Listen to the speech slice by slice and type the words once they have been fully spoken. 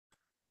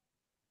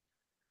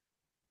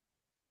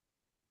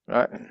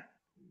Right.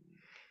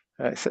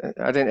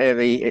 I didn't hear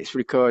it's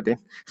recording.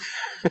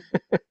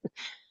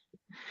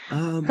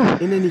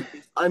 In any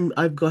case,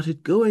 I've got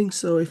it going,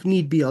 so if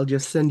need be, I'll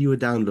just send you a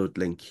download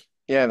link.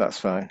 Yeah, that's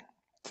fine.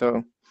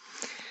 So,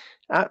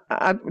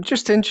 I'm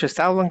just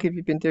interested. How long have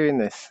you been doing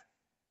this?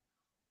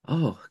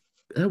 Oh,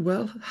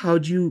 well, how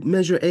do you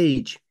measure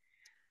age?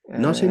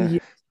 Not in Uh,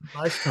 years,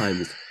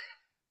 lifetimes.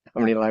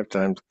 how many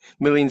lifetimes?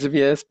 Millions of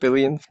years?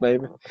 Billions,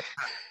 maybe?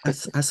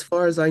 As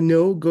far as I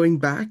know, going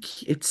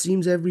back, it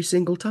seems every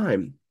single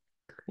time,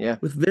 Yeah.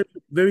 with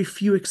very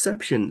few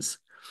exceptions.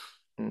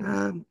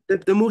 Mm.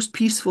 The most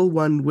peaceful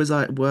one was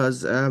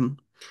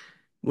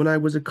when I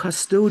was a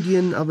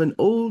custodian of an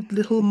old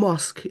little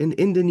mosque in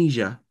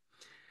Indonesia,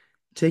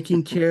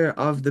 taking care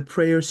of the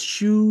prayer's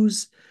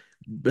shoes,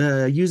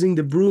 using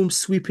the broom,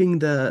 sweeping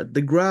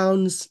the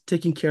grounds,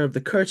 taking care of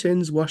the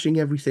curtains, washing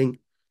everything.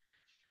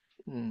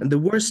 Mm. And the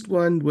worst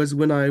one was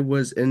when I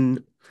was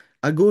in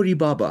Agori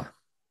Baba,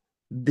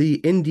 the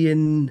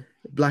Indian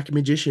black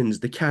magicians,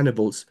 the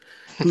cannibals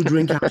who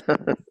drink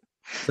alcohol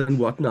and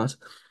whatnot.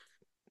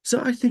 So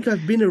I think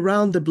I've been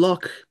around the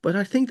block, but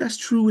I think that's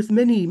true with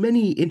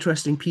many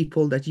interesting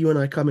people that you and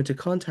I come into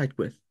contact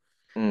with.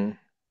 Mm.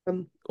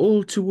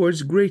 All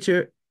towards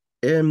greater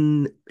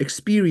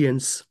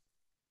experience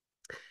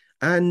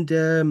and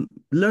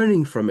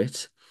learning from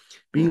it,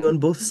 being Mm. on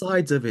both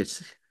sides of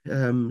it.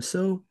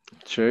 So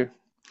True. so far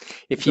so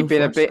If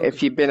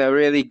good. you've been a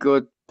really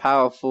good,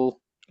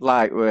 powerful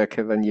light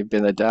worker, then you've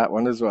been a dark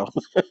one as well.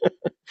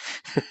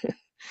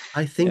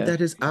 I think Yeah.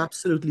 that is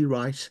absolutely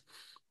right.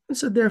 And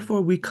so Mm.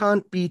 therefore we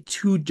can't be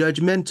too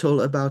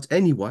judgmental about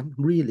anyone,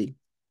 really.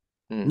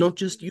 Mm. Not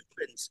just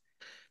humans,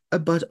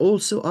 but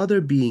also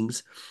other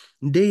beings,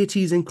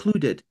 deities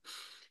included.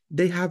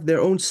 They have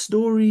their own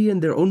story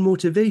and their own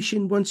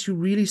motivation. Once you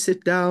really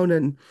sit down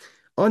and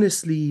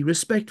honestly,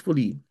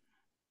 respectfully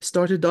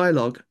start a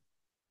dialogue,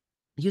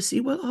 you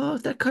see, well, oh,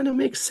 that kind of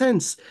makes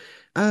sense.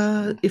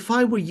 Mm. If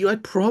I were you,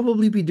 I'd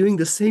probably be doing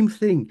the same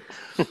thing.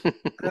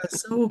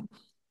 So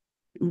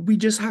we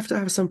just have to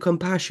have some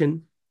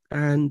compassion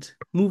and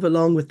move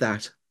along with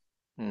that.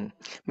 Mm.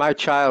 My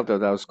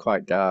childhood, I was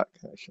quite dark,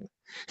 actually.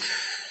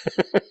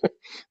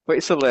 But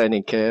it's a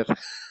learning curve.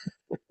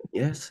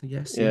 Yes,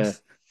 yes, Yeah.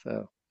 yes.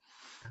 So,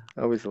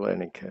 always a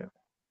learning curve.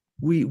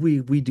 We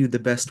do the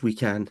best we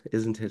can,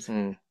 isn't it?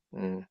 Mm.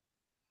 Mm.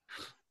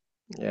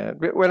 Yeah.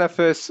 But when I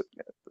first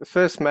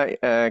met,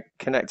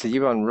 connected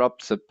you on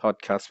Rob's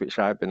podcast, which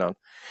I've been on,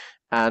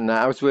 and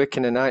I was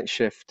working a night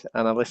shift,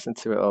 and I listened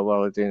to it all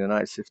while I was doing the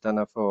night shift, and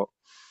I thought,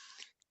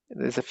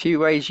 there's a few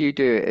ways you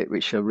do it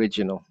which are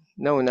original.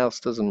 No one else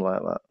does them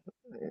like that.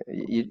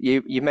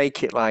 You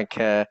make it like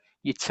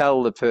you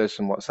tell the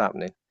person what's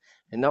happening,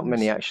 and not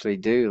many Yes. actually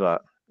do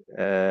that.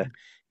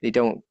 They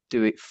don't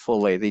do it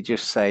fully. They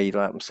just say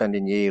like I'm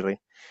sending you healing,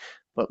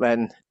 but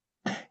then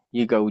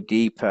you go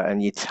deeper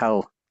and you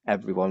tell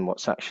everyone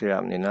what's actually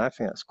happening. I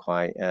think that's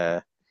quite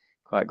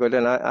good.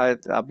 And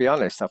I'll be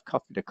honest, I've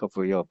copied a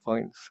couple of your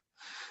points.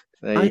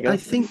 There you I go.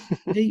 think,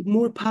 hey,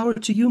 more power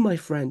to you, my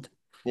friend.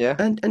 Yeah.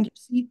 And you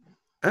see,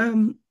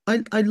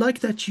 I like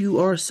that you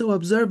are so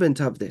observant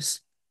of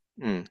this.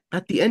 Mm.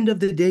 At the end of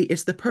the day,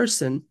 it's the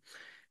person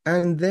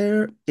and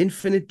their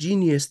infinite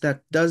genius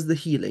that does the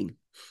healing.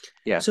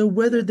 Yeah. So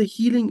whether the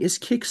healing is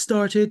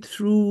kick-started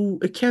through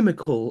a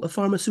chemical, a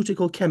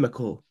pharmaceutical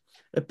chemical,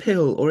 a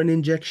pill or an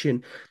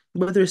injection,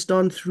 whether it's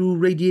done through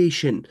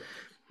radiation,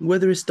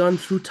 whether it's done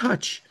through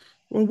touch,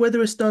 or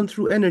whether it's done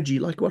through energy,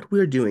 like what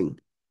we're doing.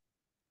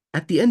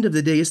 At the end of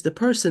the day, it's the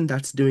person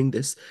that's doing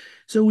this.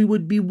 So we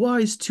would be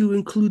wise to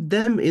include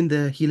them in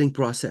the healing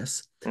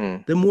process.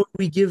 Mm. The more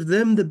we give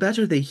them, the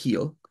better they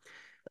heal.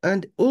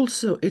 And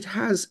also, it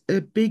has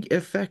a big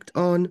effect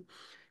on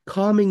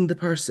calming the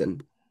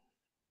person.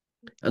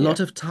 A Yeah. lot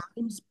of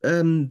times,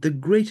 the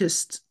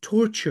greatest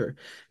torture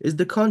is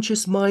the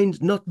conscious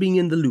mind not being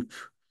in the loop.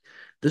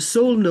 The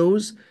soul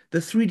knows, the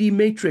 3D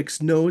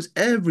matrix knows,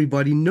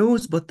 everybody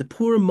knows, but the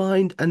poor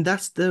mind, and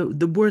that's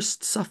the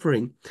worst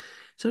suffering.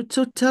 So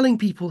telling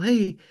people,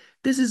 hey,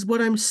 this is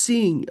what I'm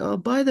seeing. Oh,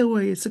 by the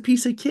way, it's a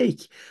piece of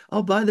cake.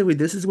 Oh, by the way,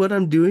 this is what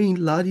I'm doing,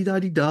 la di da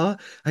di da,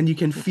 and you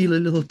can feel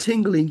a little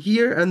tingling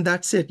here, and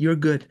that's it, you're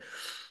good.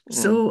 Mm.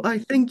 So I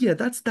think, yeah,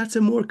 that's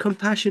a more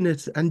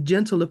compassionate and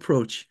gentle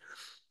approach.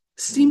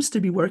 Mm. Seems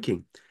to be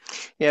working.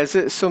 Yeah,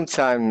 so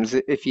sometimes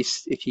if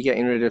you're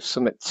getting rid of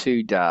something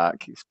too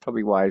dark, it's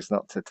probably wise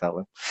not to tell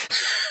them.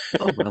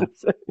 Oh, well,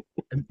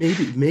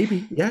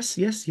 maybe. Yes,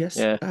 yes, yes.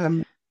 Yeah,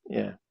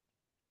 yeah.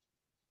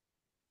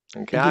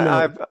 Okay, You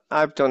know,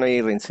 I've done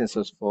healing since I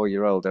was 4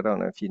 year old. I don't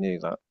know if you knew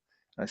that.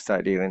 I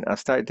started healing. I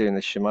started doing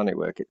the shamanic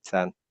work at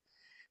 10.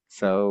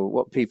 So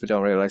what people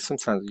don't realize,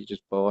 sometimes you're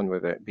just born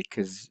with it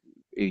because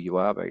who you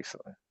are,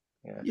 basically.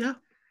 Yeah. yeah,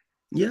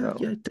 yeah.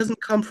 So It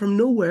doesn't come from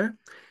nowhere.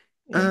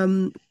 yeah,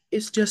 Um,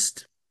 it's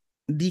just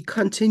the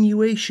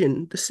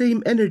continuation, the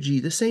same energy,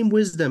 the same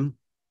wisdom.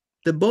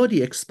 The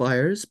body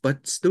expires,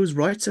 but those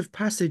rites of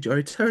passage are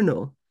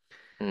eternal.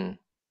 mm,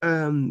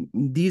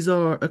 These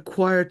are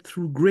acquired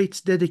through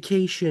great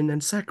dedication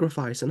and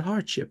sacrifice and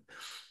hardship.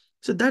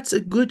 So that's a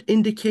good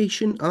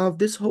indication of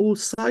this whole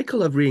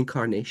cycle of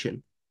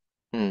reincarnation,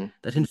 Mm.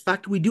 that in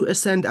fact we do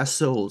ascend as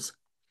souls.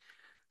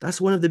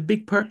 That's one of the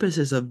big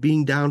purposes of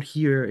being down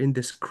here in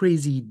this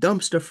crazy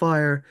dumpster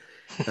fire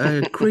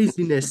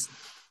craziness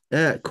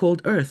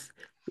called Earth.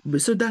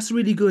 So that's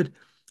really good.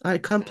 I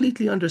Mm.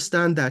 completely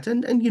understand that.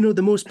 And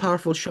the most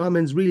powerful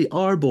shamans really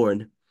are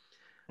born.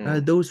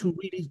 Mm. Those who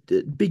really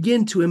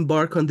begin to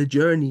embark on the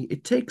journey,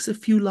 it takes a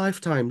few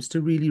lifetimes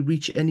to really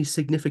reach any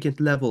significant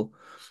level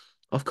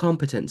of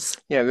competence.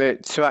 Yeah,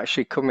 to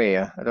actually come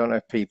here, I don't know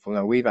if people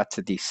know, we've had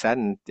to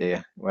descend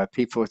here, where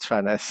people are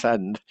trying to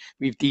ascend.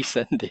 We've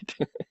descended,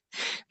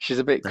 which is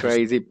a bit That is,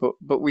 crazy,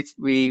 but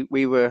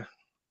we were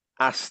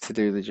asked to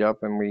do the job,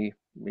 and we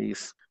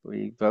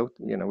vote,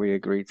 we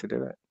agreed to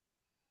do it.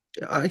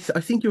 I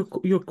think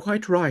you're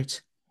quite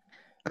right.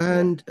 Yeah.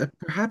 And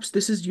perhaps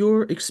this is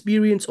your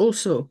experience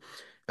also.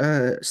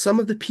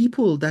 Some of the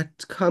people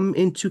that come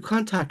into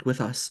contact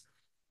with us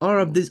are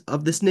of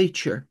Mm. this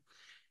nature.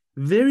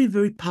 Very,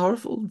 very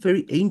powerful,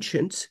 very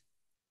ancient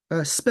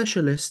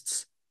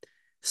specialists.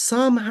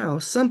 Somehow,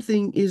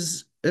 something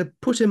is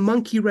put a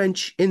monkey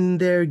wrench in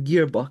their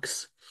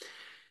gearbox.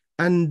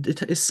 And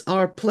it is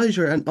our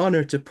pleasure and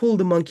honor to pull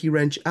the monkey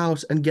wrench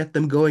out and get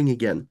them going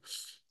again.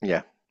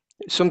 Yeah.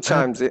 Uh,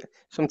 Sometimes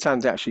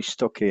they actually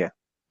stuck here,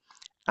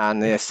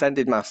 and the yeah,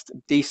 ascended master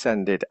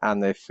descended,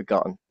 and they've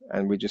forgotten,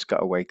 and we just got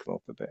to wake them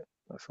up a bit.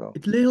 That's all.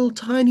 little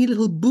tiny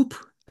little boop,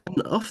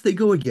 and off they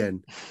go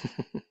again.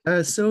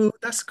 So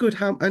that's good.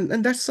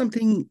 And that's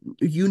something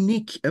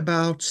unique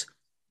about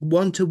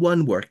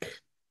one-to-one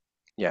work.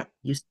 Yeah.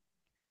 You,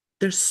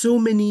 there's so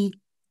many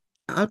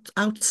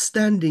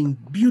outstanding,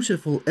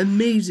 beautiful,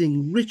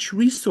 amazing, rich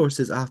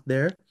resources out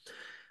there,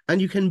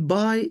 and you can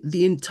buy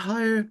the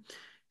entire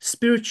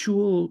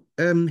spiritual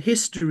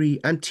history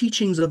and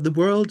teachings of the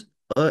world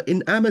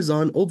in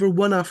Amazon over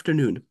one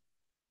afternoon.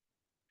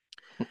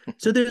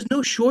 So there's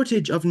no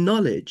shortage of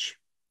knowledge.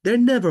 There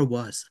never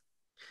was.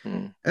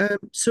 Mm.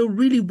 So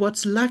really,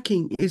 what's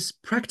lacking is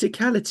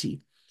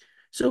practicality.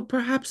 So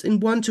perhaps in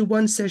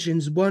one-to-one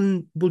sessions,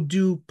 one will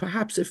do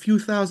perhaps a few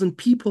thousand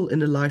people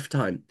in a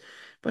lifetime.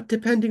 But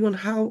depending on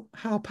how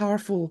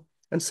powerful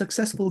and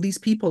successful these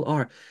people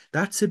are,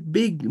 that's a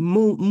big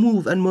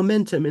move and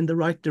momentum in the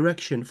right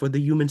direction for the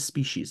human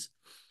species.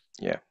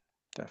 Yeah,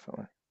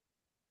 definitely.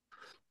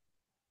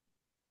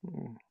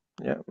 Mm.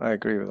 Yeah, I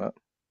agree with that.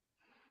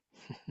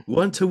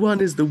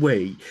 One-to-one is the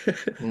way.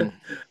 Mm.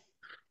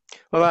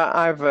 Well,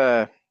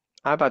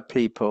 I've had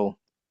people,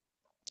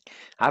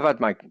 I've had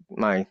my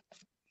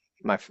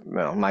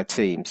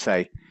team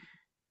say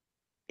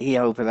he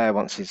over there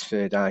wants his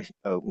third eye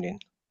opening,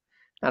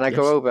 and I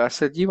go Yes. over. I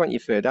said, "You want your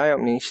third eye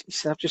opening?" He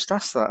said, "I've just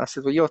asked that." I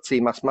said, "Well, your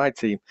team asked my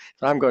team,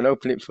 so I'm going to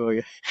open it for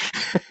you."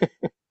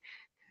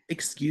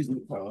 Excuse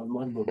me for one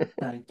moment.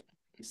 Thank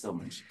you so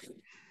much.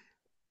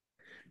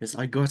 Yes,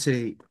 I got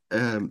a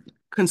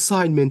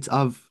consignment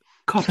of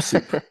cop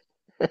soup,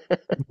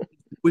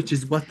 which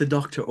is what the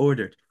doctor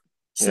ordered.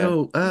 Yeah.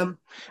 So,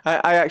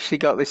 I actually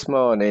got this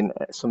morning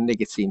some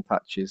nicotine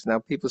patches. Now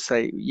people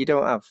say you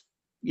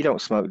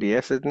don't smoke, do you?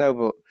 I said no,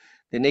 but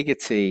the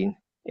nicotine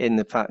in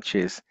the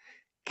patches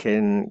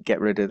can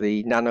get rid of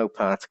the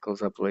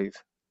nanoparticles, I believe,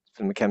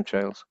 from the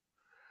chemtrails.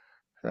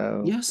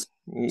 So yes,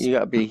 you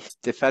got to be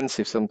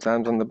defensive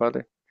sometimes on the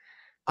body.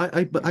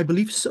 I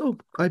believe so.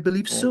 I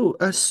believe Yeah. so.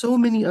 So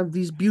many of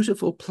these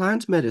beautiful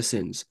plant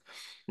medicines,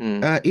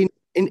 Mm,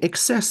 in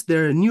excess,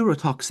 they're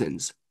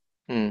neurotoxins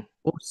mm,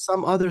 or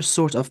some other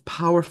sort of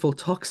powerful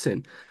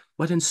toxin,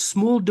 but in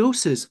small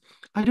doses.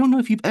 I don't know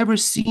if you've ever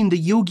seen the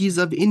yogis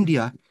of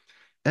India.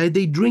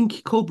 They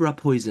drink cobra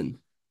poison,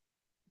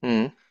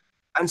 mm.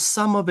 and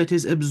some of it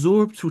is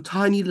absorbed through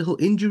tiny little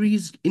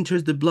injuries,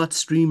 enters the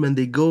bloodstream, and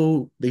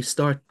they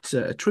start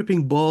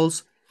tripping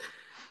balls,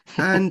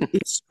 and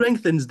it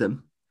strengthens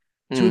them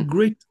to a Mm,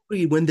 great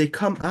degree. When they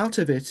come out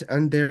of it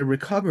and they're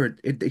recovered,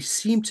 they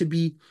seem to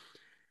be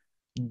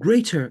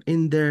greater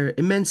in their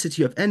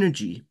immensity of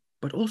energy,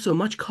 but also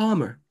much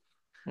calmer.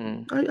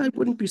 mm, I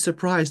wouldn't be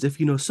surprised if,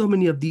 so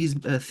many of these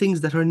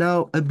things that are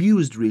now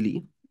abused,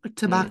 really, like mm.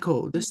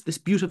 tobacco, this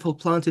beautiful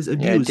plant is Yeah,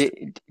 abused.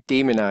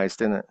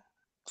 demonized, isn't it?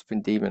 It's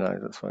been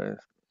demonized. That's what it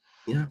is.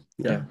 Yeah,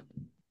 Yeah,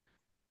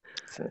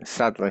 yeah.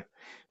 sadly.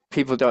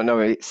 People don't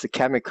know it's the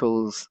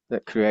chemicals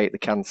that create the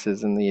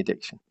cancers and the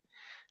addiction.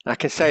 I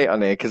can say Yeah. it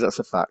on here because that's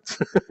a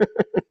fact.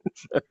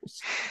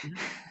 Yeah,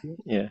 yeah.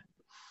 Yeah.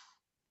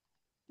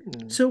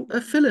 Mm, So,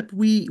 Philip,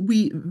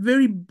 we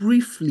very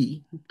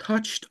briefly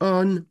touched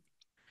on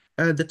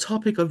the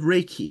topic of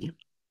Reiki,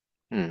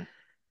 mm,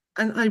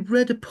 and I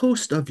read a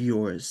post of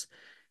yours.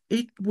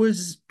 It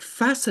was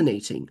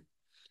fascinating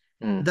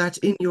mm, that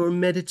in your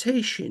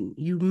meditation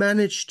you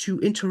managed to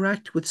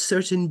interact with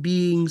certain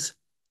beings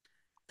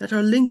that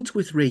are linked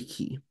with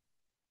Reiki,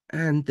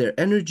 and their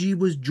energy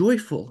was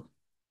joyful.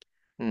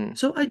 mm.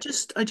 So I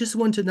just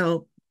want to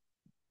now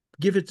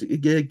give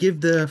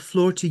the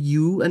floor to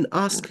you and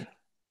ask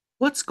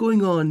what's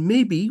going on.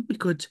 Maybe we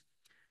could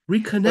Well,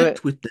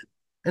 reconnect with them.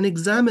 and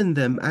examine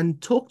them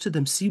and talk to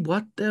them, see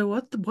what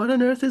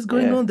on earth is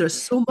going Yeah. on. There's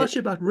so Yeah. much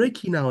about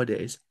Reiki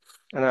nowadays.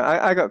 And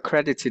I got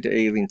credited at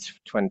healing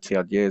 20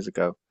 odd years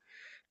ago.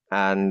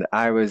 And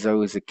I was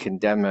always a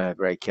condemner of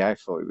Reiki. I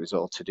thought it was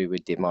all to do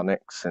with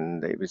demonics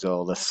and it was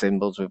all the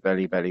symbols were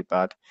very, very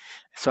bad.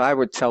 So I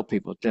would tell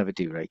people never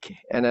do Reiki.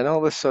 And then all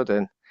of a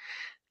sudden,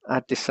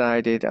 I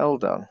decided,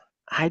 hold on,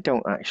 I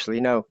don't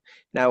actually know.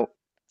 Now,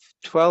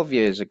 12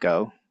 years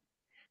ago,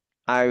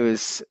 I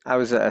was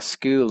at a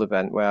school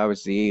event where I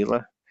was the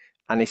healer,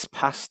 and his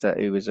pastor,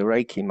 who was a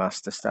Reiki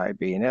master, started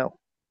being ill.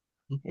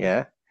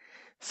 Yeah.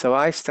 So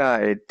I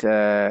started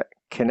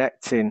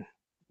connecting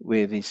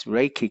with his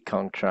Reiki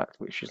contract,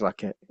 which is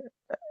like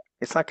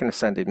it's like an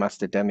ascended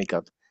master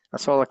demigod.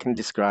 That's all I can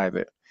describe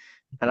it.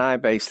 And I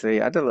basically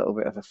had a little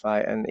bit of a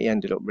fight, and he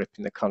ended up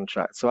ripping the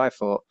contract. So I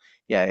thought,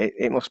 yeah,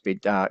 it must be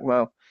dark.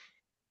 Well,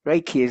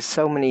 Reiki is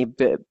so many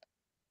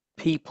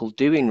people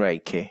doing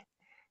Reiki.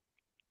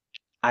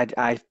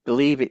 I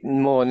believe it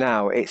more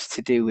now. It's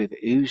to do with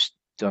who's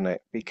done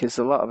it because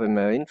a lot of them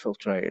are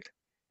infiltrated.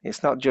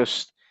 It's not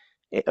just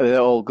they're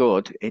all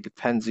good. It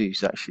depends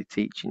who's actually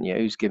teaching you,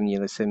 who's giving you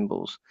the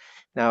symbols.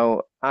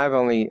 Now,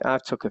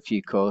 I've took a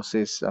few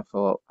courses. I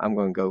thought I'm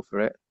going to go for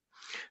it.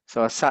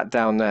 So I sat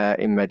down there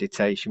in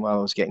meditation while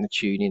I was getting the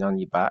tuning on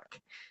your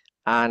back,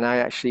 and I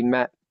actually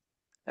met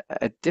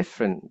a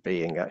different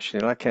being.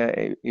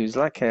 Actually, he was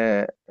like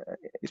a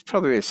he's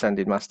probably a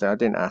ascended master. I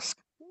didn't ask,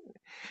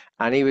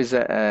 and he was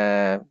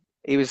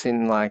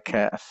in like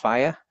a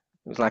fire.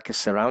 It was like a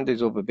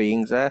surrounded other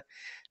beings there,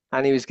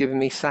 and he was giving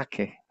me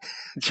sake,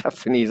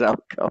 Japanese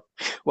alcohol,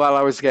 while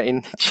I was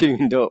getting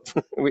tuned up.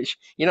 Which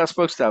you're not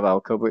supposed to have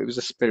alcohol, but it was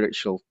a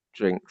spiritual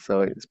drink,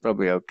 so it's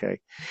probably okay.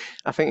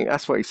 I think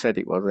that's what he said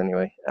it was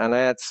anyway. And I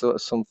had sort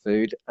of some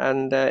food,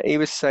 and he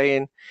was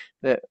saying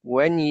that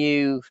when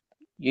you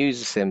use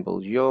the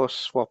symbols, you're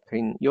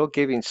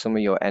giving some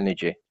of your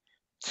energy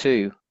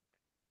to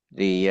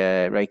the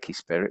Reiki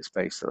spirits,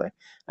 basically,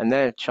 and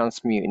they're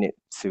transmuting it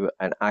to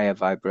an higher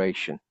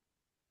vibration,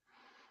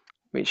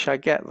 which I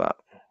get that.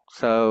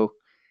 So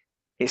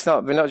it's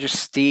not they're not just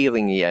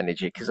stealing the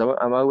energy because I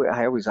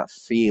always have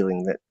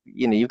feeling that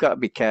you've got to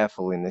be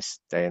careful in this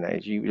day and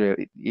age.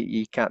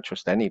 You can't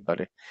trust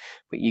anybody,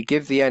 but you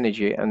give the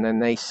energy and then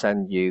they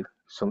send you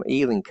some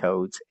healing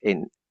codes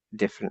in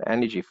different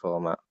energy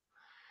format.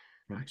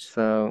 Right,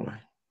 So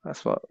right.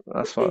 that's Okay, what.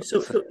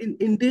 so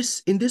in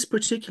this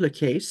particular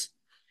case,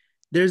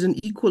 there's an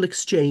equal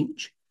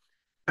exchange,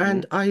 Mm,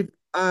 and I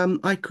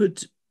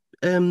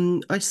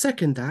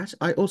second that.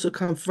 I also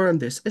confirm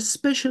this,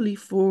 especially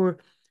for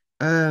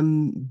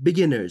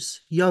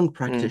beginners, young mm,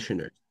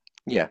 practitioners,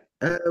 yeah.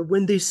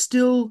 when they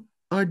still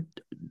are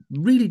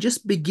really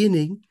just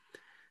beginning.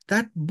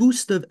 That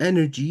boost of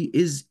energy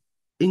is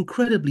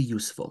incredibly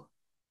useful.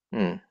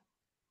 Mm,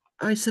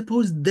 I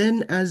suppose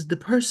then, as the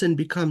person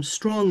becomes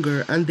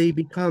stronger and they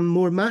become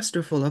more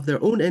masterful of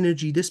their own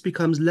energy, this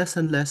becomes less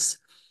and less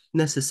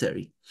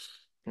necessary.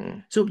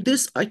 mm, So,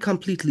 this I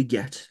completely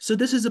get. So,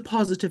 this is a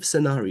positive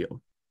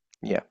scenario.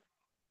 yeah.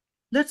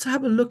 Let's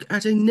have a look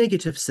at a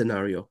negative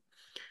scenario.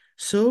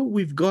 So,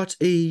 we've got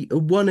a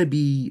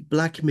wannabe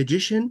black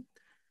magician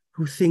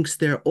who thinks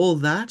they're all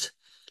that,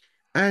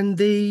 and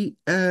they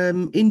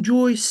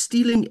enjoy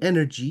stealing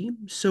energy.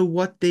 So,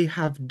 what they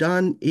have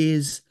done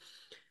is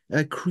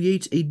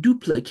create a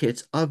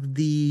duplicate of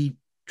the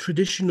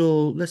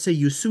traditional, let's say,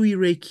 Usui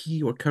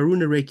Reiki or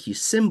Karuna Reiki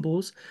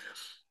symbols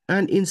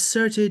and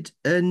inserted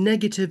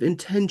negative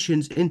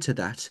intentions into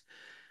that.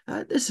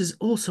 This is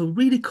also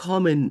really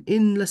common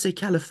in, let's say,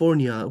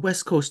 California,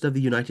 west coast of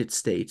the United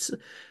States,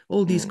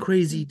 all these Mm,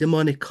 crazy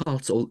demonic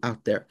cults all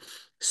out there.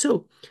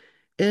 So,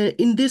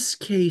 in this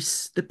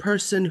case, the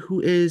person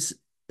who is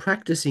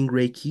practicing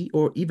Reiki,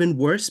 or even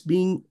worse,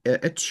 being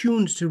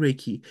attuned to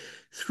Reiki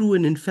through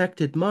an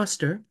infected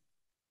master,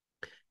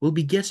 will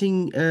be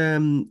getting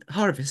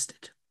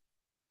harvested.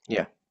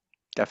 yeah.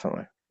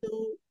 Definitely.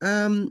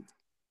 So,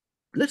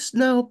 let's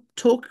now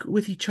talk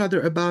with each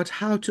other about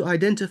how to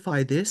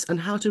identify this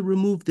and how to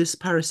remove this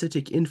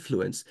parasitic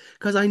influence.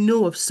 Because I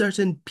know of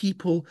certain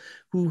people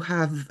who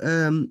have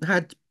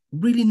had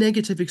really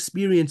negative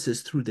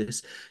experiences through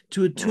this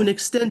to an Mm,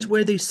 extent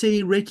where they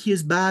say Reiki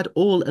is bad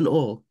all and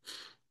all.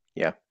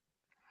 yeah.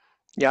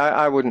 Yeah,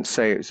 I wouldn't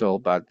say it's all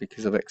bad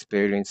because I've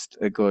experienced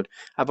a good.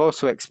 I've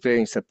also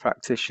experienced a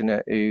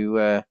practitioner who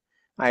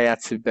I had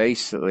to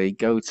basically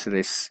go to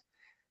this.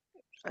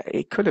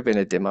 It could have been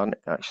a demonic,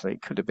 actually.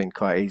 It could have been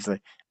quite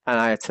easily, and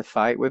I had to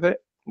fight with it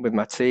with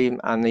my team,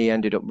 and he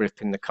ended up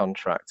ripping the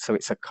contract. So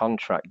it's a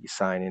contract you're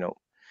signing up.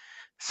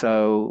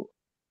 So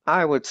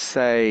I would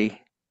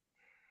say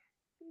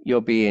you're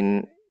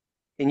being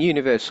in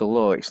universal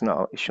law. It's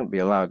not. It shouldn't be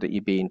allowed that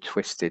you're being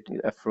twisted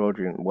a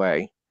fraudulent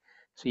way.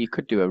 So you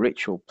could do a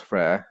ritual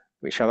prayer,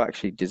 which I've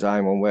actually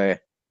designed one where,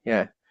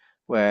 yeah,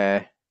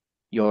 where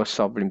you're a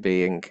sovereign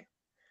being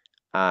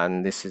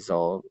and this is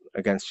all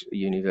against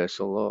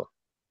universal law.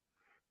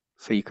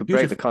 So you could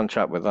break the Beautiful,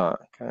 contract with that,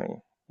 can't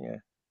you? Yeah.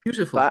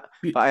 beautiful.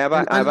 But I have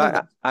I love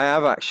it. I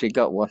have actually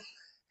got one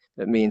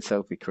that me and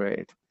Sophie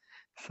created.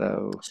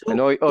 So, and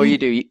So all you in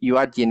do, you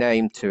add your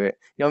name to it.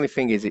 The only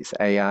thing is it's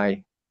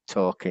AI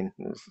talking.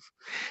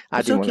 I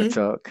it's didn't want to okay.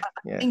 talk.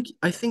 Yeah.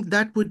 I think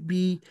that would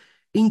be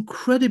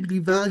incredibly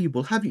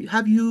valuable. Have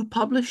you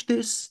published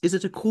this? Is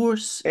it a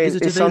course? Is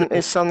it available?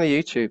 It's on the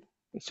YouTube.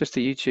 It's just a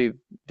YouTube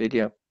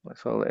video.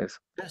 That's all it is.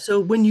 So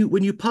when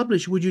you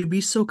publish, would you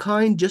be so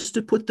kind just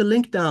to put the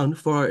link down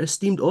for our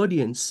esteemed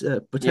audience? Yeah.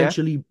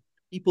 Potentially,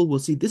 people will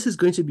see this is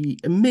going to be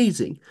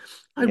amazing.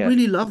 I Yeah.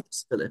 really love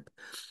this, Philip,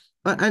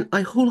 and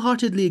I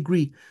wholeheartedly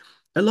agree.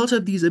 A lot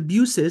of these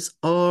abuses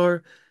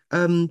are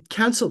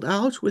cancelled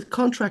out with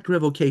contract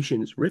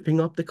revocations, ripping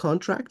up the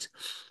contract.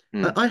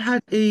 Mm, I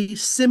had a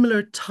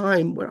similar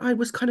time where I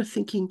was kind of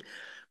thinking,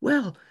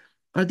 well,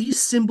 are these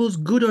symbols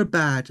good or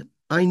bad?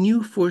 I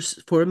knew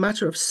for a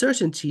matter of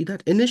certainty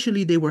that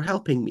initially they were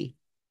helping me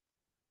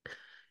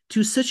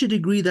to such a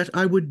degree that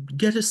I would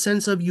get a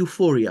sense of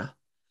euphoria.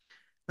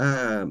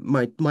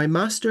 My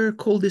master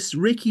called this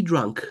Reiki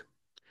drunk.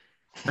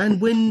 And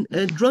when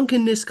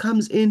drunkenness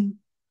comes in,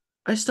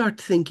 I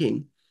start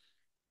thinking,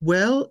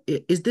 well,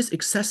 is this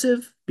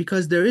excessive?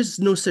 Because there is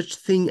no such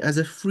thing as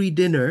a free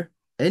dinner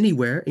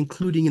anywhere,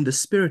 including in the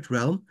spirit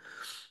realm.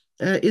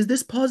 Is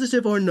this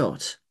positive or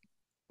not?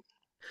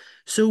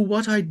 So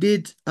what I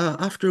did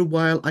after a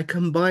while, I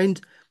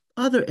combined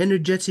other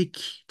energetic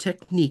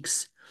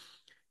techniques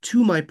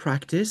to my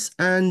practice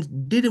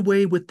and did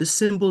away with the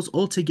symbols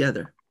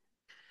altogether.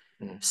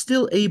 mm,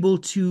 Still able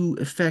to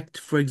affect,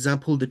 for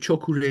example, the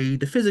chokure,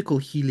 the physical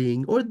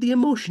healing, or the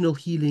emotional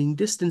healing,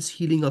 distance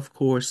healing, of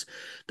course,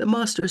 the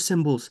master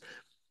symbols,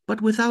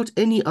 but without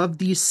any of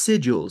these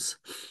sigils.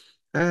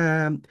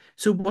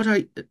 So what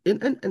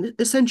and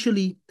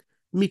essentially,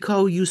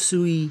 Mikao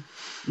Usui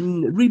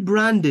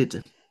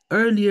rebranded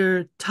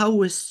earlier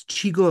Taoist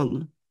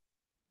Qigong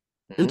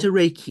mhm, into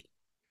Reiki.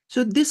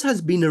 So this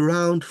has been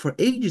around for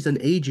ages and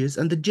ages,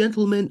 and the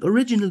gentleman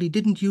originally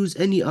didn't use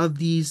any of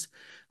these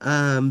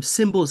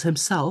symbols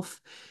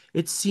himself.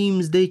 It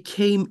seems they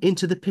came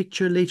into the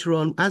picture later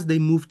on as they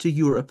moved to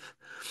Europe.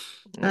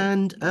 mm.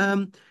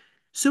 And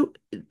so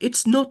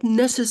it's not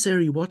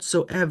necessary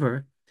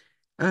whatsoever.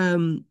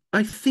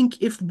 I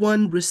think if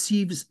one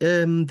receives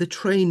the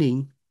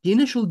training, the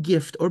initial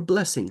gift or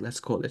blessing, let's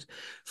call it,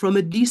 from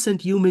a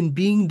decent human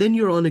being, then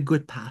you're on a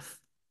good path.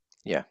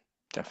 Yeah,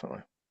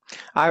 definitely.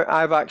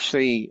 I've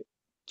actually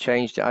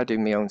changed it. I do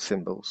my own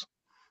symbols.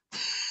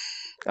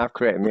 I've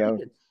created my own.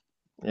 Brilliant.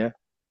 Yeah.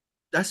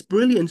 That's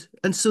brilliant.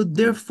 And so, Mm,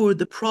 therefore,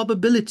 the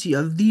probability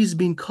of these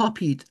being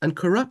copied and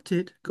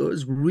corrupted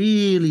goes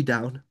really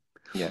down.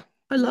 yeah.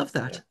 I love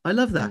Yeah. that. I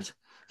love Mm. that.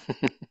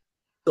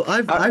 So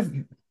I, I've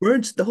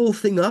burnt the whole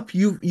thing up.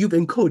 You've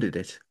encoded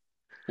it.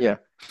 yeah.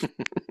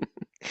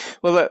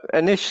 Well,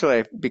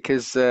 initially,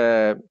 because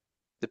the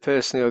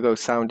person who'll go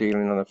sound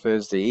healing on a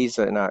Thursday, he's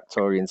an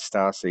Arcturian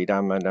starseed,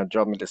 I'm an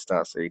Andromeda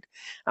starseed,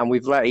 and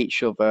we've let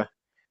each other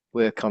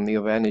work on the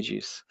other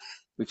energies.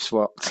 We've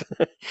swapped.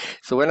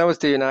 So when I was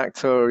doing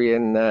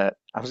Arcturian,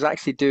 I was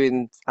actually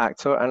doing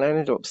Arctur, and I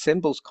ended up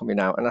symbols coming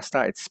out, and I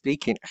started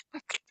speaking.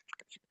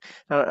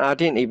 I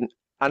didn't even,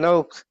 I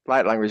know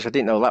light language, I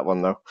didn't know that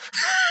one though.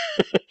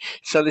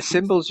 So the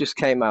symbols just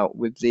came out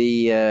with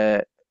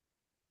the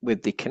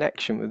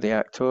connection with the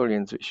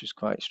Arcturians, which was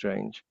quite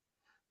strange.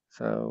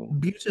 So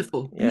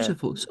Beautiful, yeah.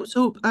 beautiful.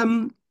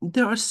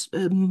 There are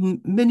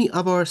many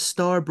of our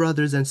star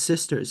brothers and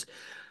sisters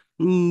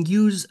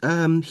use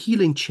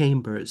healing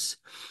chambers.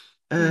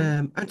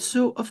 Mm, And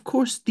so, of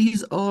course,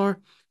 these are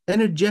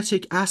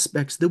energetic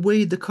aspects, the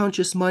way the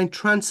conscious mind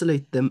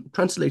translates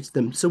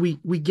them, so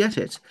we get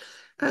it.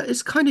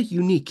 It's kind of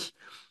unique.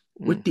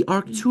 mm, With the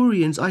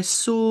Arcturians, I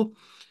saw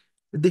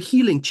the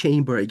healing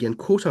chamber again,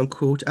 quote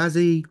unquote, as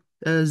a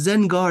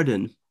Zen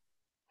garden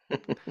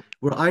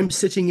where I'm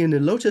sitting in a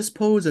lotus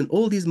pose and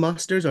all these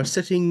masters are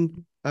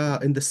sitting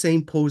in the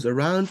same pose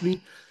around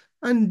me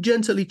and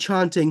gently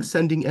chanting,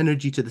 sending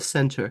energy to the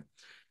center.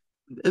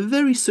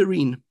 Very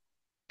serene.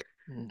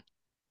 mm,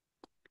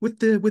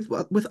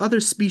 With other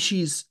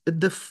species,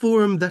 the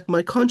form that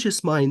my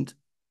conscious mind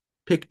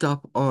picked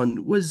up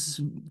on was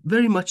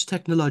very much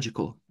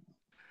technological.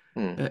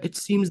 mm. It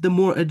seems the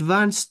more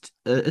advanced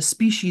a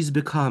species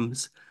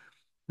becomes,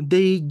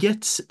 they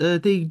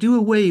do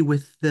away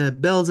with the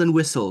bells and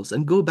whistles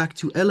and go back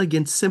to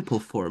elegant, simple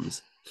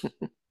forms.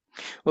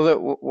 Well,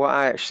 look, what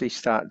I actually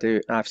start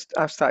doing, I've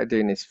started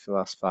doing this for the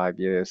last 5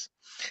 years.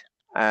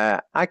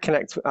 I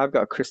connect. I've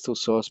got a crystal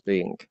source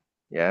being,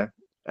 yeah,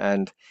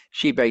 and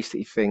she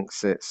basically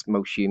thinks that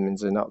most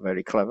humans are not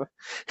very clever.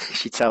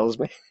 She tells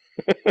me,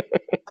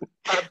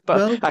 but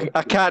Well,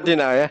 I can't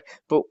deny her.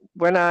 But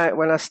when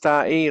I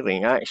start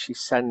healing, I actually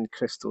send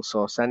crystal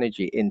source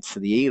energy into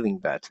the healing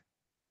bed.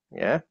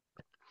 Yeah,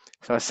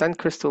 so I send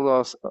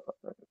crystal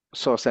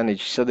source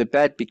energy, so the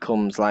bed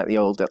becomes like the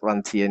old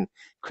Atlantean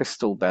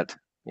crystal bed.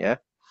 Yeah.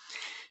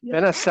 yeah,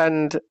 Then I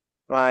send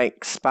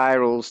like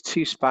spirals,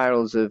 two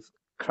spirals of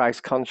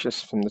Christ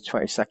conscious from the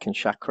 22nd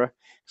chakra.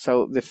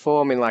 So they're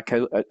forming like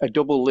a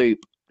double loop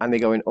and they're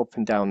going up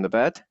and down the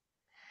bed.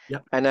 yeah,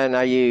 And then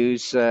I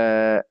use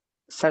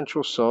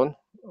central sun,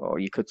 or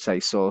you could say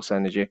source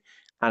energy,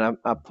 and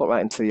I put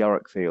that into the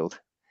auric field.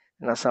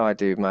 And that's how I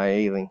do my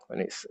healing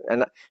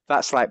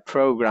that's like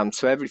programmed,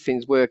 so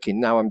everything's working.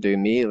 Now I'm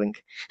doing my healing.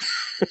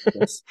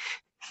 Yes.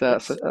 So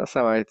Yes. that's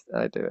how I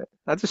do it.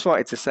 I just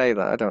wanted to say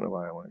that. I don't know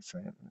why I wanted to say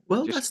it.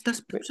 Well, Just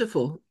that's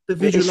beautiful. The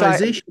it's like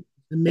visualization is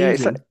yeah,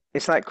 amazing.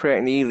 it's like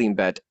creating the healing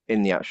bed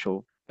in the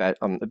actual bed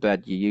on the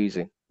bed you're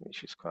using,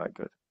 which is quite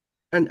good.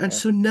 And Yeah.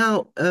 so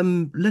now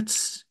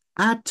let's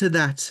add to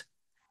that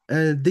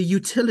the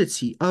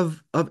utility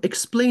of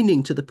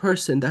explaining to the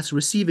person that's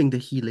receiving the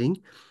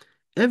healing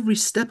every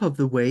step of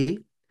the way,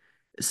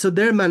 so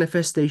their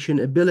manifestation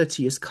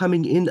ability is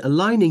coming in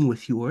aligning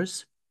with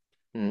yours,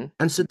 Mm,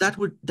 and so that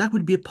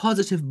would be a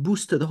positive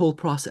boost to the whole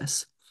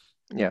process.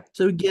 yeah.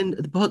 So again,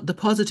 the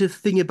positive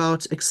thing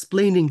about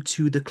explaining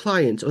to the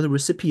client or the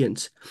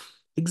recipient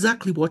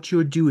exactly what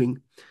you're doing,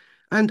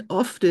 and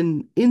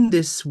often in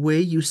this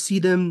way you see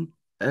them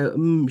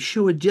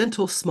show a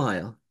gentle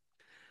smile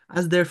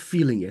as they're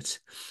feeling it,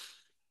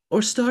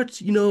 or start,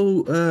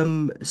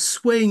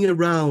 swaying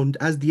around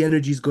as the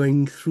energy is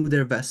going through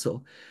their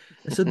vessel.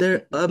 So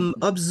they're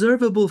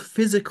observable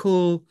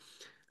physical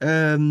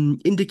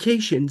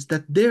indications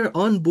that they're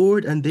on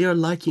board and they are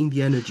liking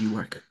the energy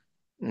work.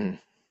 Mm,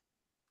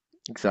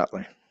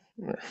 exactly.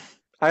 Yeah.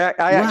 Wow,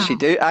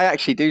 I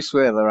actually do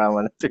swirl around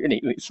when I'm doing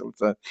healing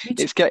sometimes. me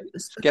too. It's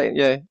getting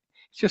yeah.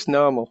 It's just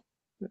normal.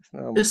 It's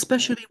normal.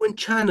 Especially when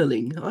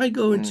channeling. I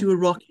go Mm. into a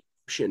rocky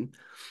motion.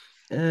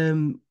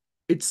 Um,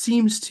 it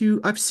seems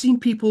to, I've seen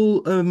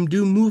people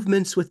do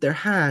movements with their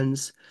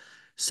hands,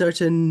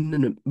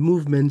 certain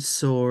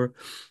movements or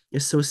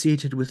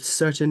associated with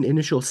certain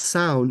initial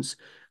sounds.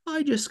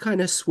 I just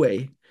kind of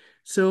sway.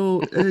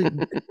 So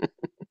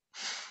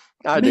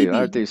I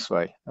maybe do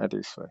sway. I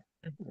do sway.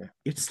 Yeah.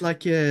 it's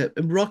like a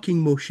rocking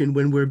motion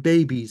when we're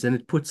babies and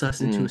it puts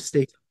us into a Mm.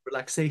 state of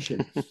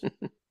relaxation.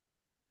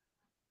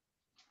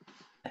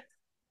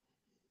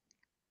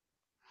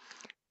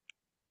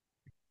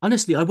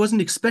 Honestly, I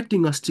wasn't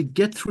expecting us to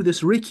get through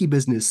this Reiki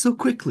business so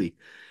quickly.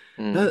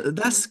 Mm.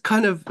 That's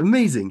kind of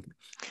amazing.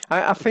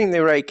 I think the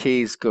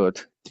Reiki is good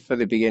for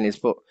the beginners,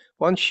 but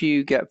once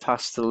you get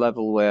past the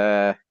level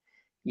where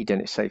you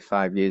done it, say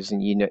 5 years,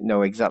 and you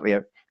know exactly,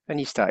 then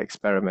you start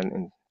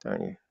experimenting,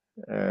 don't you?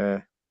 Uh,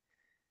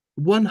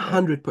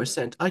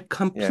 100%. I yeah.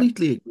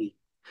 completely agree.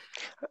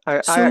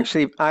 So,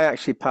 I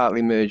actually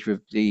partly merged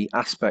with the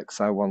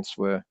aspects I once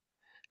were.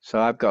 So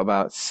I've got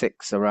about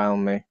six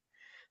around me,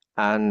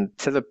 and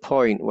to the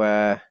point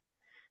where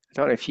I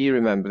don't know if you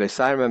remember this.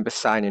 I remember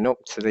signing up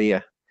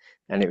to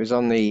and it was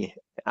on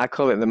I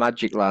call it the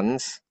Magic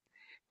Lands,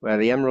 where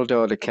the Emerald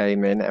Order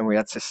came in, and we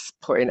had to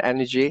put in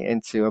energy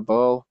into a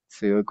ball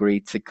to agree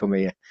to come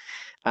here.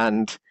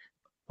 And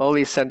all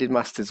the ascended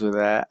masters were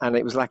there, and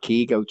it was like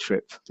ego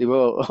trip. They were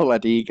all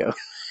had ego.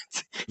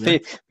 yeah.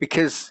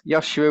 Because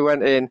Joshua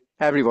went in,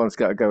 everyone's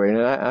got to go in,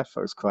 and I thought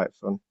it was quite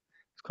fun.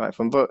 It's quite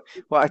fun. But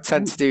what I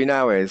tend to do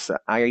now is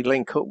I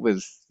link up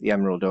with the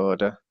Emerald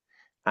Order,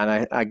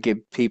 and I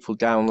give people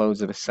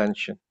downloads of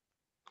ascension.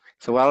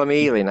 So while I'm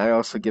healing, I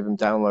also give them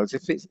downloads.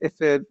 If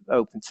they're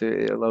open to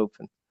it, it'll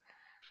open.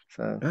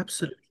 So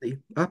Absolutely. yeah.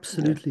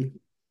 Absolutely.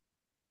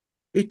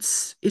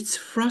 It's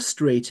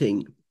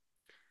frustrating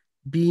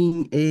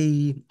being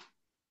a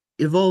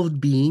evolved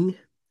being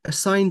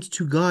assigned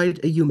to guide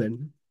a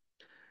human,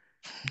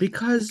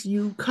 because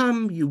you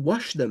come, you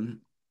wash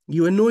them,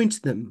 you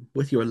anoint them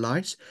with your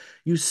light,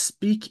 you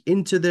speak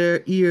into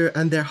their ear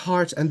and their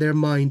heart and their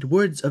mind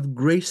words of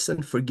grace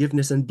and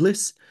forgiveness and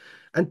bliss,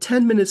 and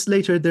 10 minutes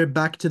later they're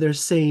back to their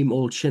same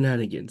old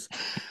shenanigans.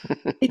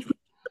 It reaches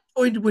the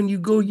point when you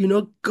go,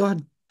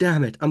 God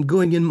damn it, I'm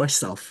going in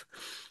myself.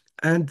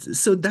 And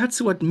so that's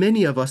what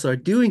many of us are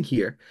doing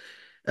here,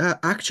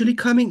 actually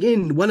coming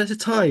in one at a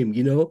time,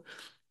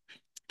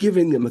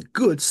 giving them a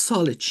good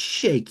solid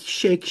shake,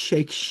 shake,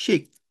 shake,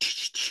 shake.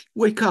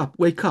 Wake up,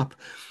 wake up.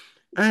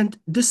 And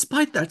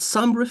despite that,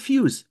 some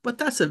refuse, but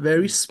that's a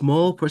very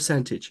small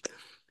percentage.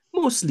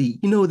 Mostly,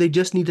 they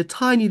just need a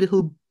tiny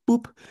little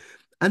boop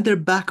and they're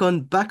back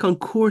on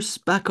course,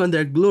 back on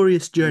their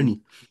glorious Mm.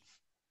 journey.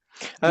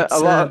 It's A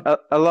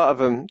lot of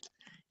them.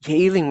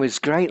 Healing was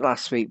great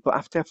last week, but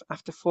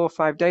after 4 or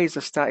 5 days,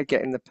 I started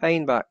getting the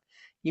pain back.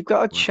 You've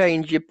got to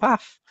change your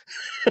path.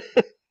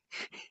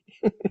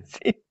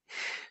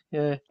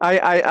 Yeah,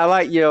 I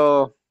like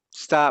your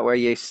start where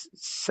you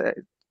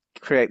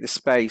create the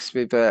space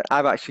with.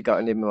 I've actually got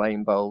an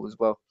Himalayan bowl as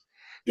well,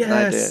 and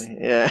I do. Yes,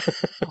 Yeah,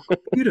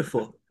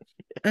 beautiful.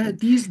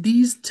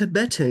 These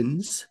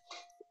Tibetans,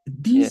 yeah.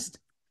 these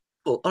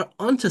people are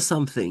onto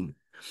something.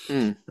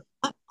 Mm.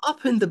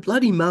 Up in the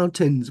bloody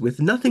mountains with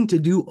nothing to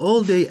do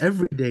all day,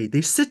 every day, they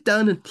sit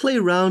down and play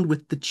around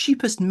with the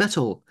cheapest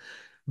metal,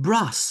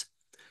 brass,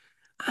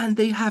 and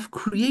they have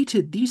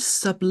created these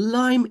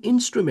sublime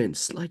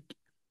instruments. Like,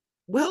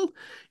 well,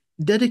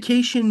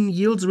 dedication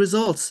yields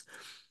results.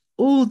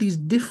 All these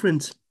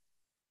different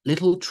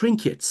little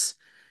trinkets,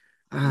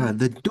 Mm.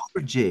 the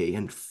dorje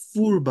and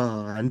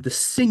furba and the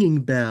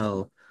singing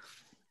bell,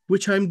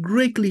 which I'm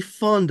greatly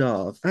fond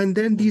of. And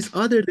then Mm. these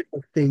other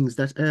little things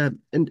that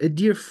and a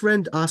dear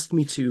friend asked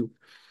me to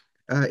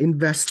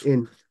invest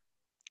in.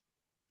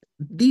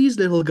 These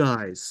little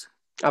guys.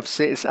 I've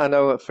seen. I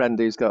know a friend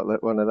who's got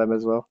one of them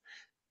as well.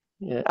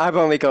 Yeah, I've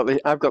got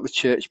the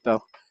church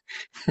bell.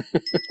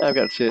 I've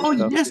got a church Oh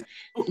bell. yes.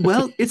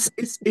 Well,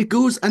 it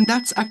goes, and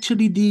that's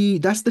actually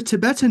that's the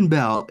Tibetan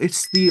bell.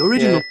 It's the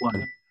original Yeah.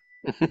 one.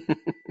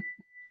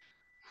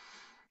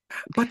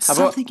 But I've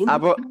al- something in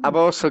I've this al- I've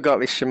room. also got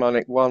this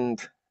shamanic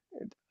wand,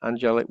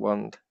 angelic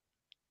wand.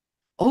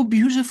 Oh,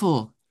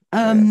 beautiful.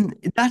 Yeah.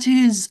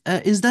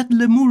 Is that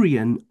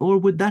Lemurian or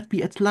would that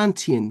be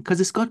Atlantean? Because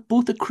it's got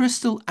both a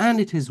crystal and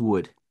it is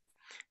wood.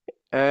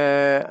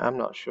 I'm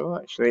not sure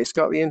actually. It's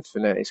got the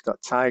infinite. It's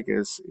got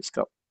tigers. It's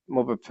got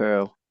mother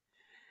pearl,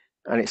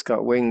 and it's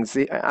got wings.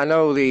 I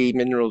know the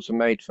minerals are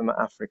made from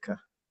Africa,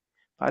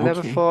 but I never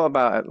Okay. thought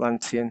about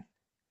Atlantean.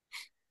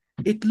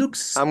 It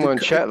looks I'm going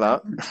to check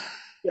that.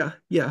 yeah,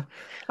 yeah.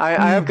 I We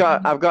have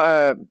got I've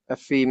got a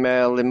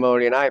female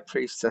Lemurian high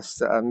priestess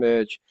that I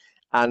merge,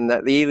 and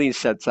the healing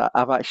said that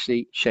I've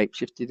actually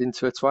shapeshifted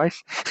into her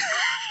twice.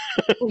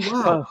 oh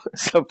wow.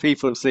 So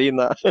people have seen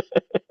that.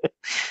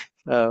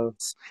 So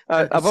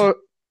Uh, I've it's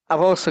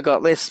I've also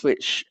got this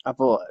which I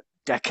bought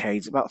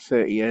decades, about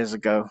 30 years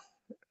ago.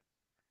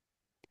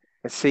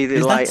 It's see the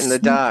is that light and the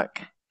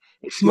dark.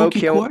 It's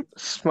smoky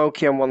quartz?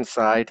 smoky on one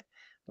side,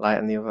 light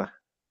on the other.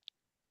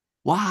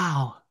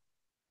 Wow.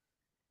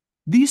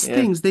 These Yeah.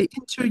 things, they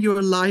enter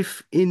your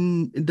life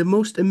in the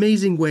most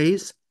amazing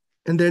ways,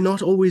 and they're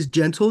not always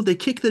gentle. They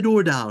kick the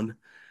door down.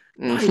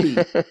 Mm. Buy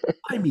me,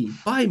 buy me,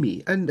 buy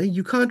me. And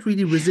you can't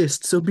really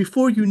resist. So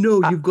before you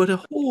know, I, you've got a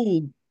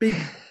whole big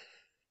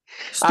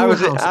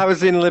storehouse. I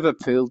was in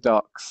Liverpool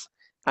docks,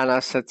 and I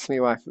said to my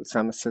wife at the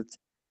time, I said,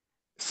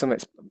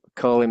 "Something's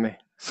calling me.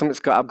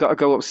 I've got to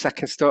go up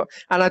second store."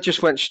 And I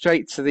just went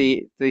straight to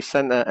the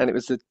centre, and it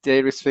was the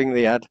dearest thing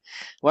they had.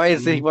 Why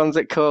is the Mm. ones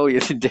that call you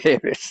the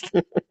dearest?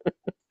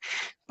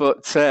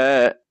 But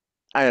I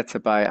had to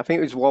buy it. I think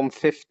it was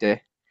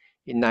 150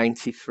 in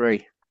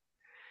 '93.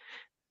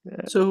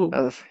 So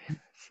That's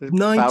a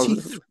 93,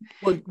 thousand.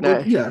 well, No,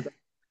 yeah,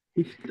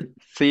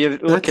 so you're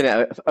that's, looking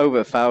at over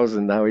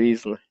 1,000 now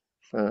easily.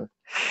 So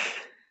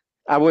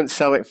I wouldn't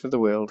sell it for the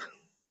world.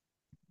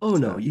 oh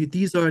no,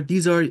 So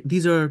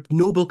these are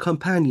noble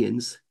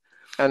companions.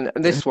 and Uh,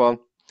 this one,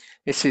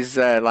 this is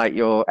like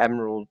your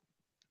emerald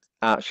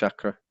heart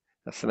chakra.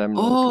 That's an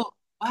emerald. oh,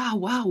 wow,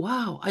 wow,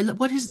 wow.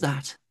 What is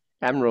that?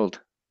 Emerald.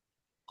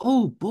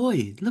 Oh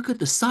boy, look at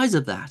the size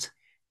of that.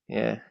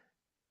 Yeah.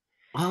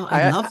 Oh,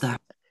 I I love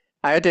that.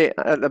 I had it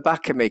at the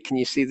back of me. Can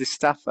you see the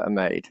staff that I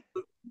made?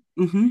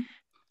 Hmm.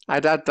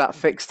 I'd had that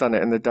fixed on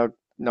it, and the dog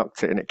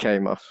knocked it, and it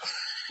came off.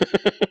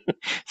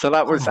 So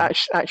that was Oh,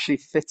 actually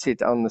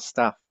fitted on the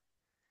staff.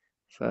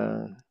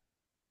 So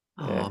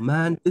oh yeah.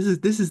 man,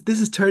 this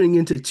is turning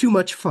into too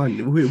much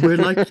fun. We're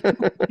like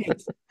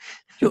kids,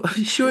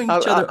 showing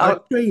each I'll other our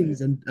I'll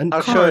trains and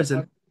I'll show cars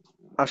and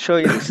I'll show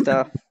you the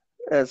stuff.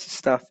 There's the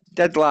stuff.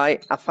 Dead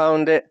light. I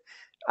found it.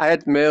 I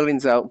had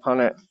Merlin's help on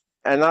it,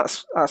 and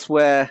that's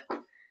where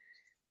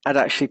I'd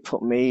actually I'd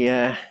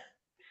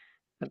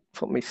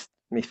put me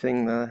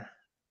thing there.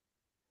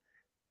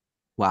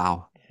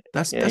 wow,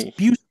 that's Yeah,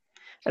 beautiful.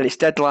 and it's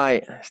dead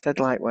light. It's dead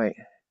lightweight,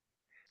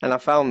 and I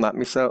found that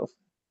myself.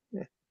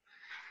 Yeah.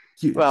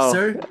 Well,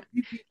 Sir,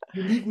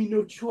 you leave me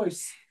no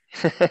choice.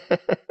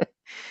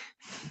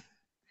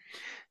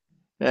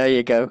 there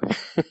you go.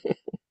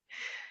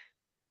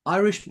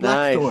 Irish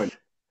blackthorn. Nice,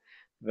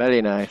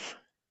 very nice.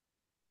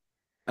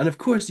 And of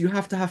course, you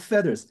have to have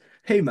feathers.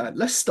 Hey man,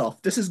 let's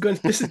stop. This is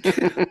getting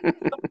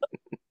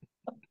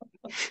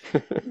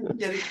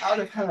out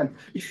of hand.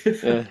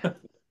 Yeah.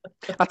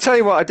 I tell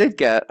you what, I did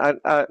get.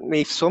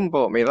 My son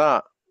bought me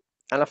that,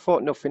 and I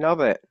thought nothing of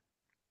it.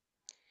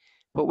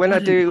 But when I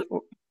What an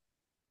do,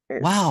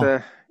 it's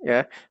wow.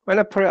 yeah. When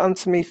I put it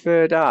onto my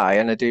third eye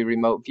and I do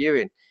remote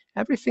viewing,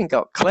 everything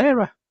got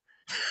clearer.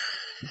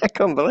 I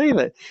can't believe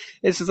it.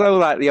 It's as though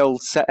like the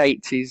old set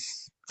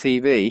 80s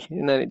TV,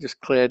 and then it just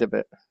cleared a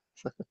bit.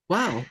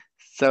 Wow.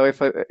 So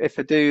if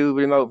I do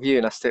remote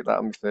viewing, I stick that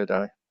on my third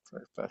eye, so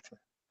it's better.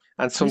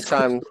 And These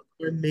sometimes, crystals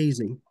are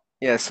amazing.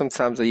 yeah,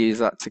 sometimes I use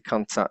that to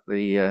contact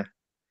the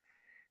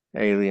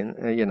alien,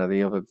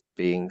 the other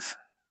beings.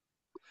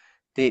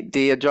 The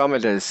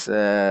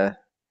Andromedas,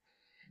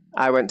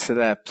 I went to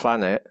their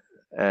planet,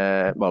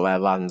 well, their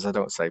lands. I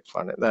don't say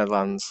planet, their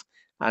lands,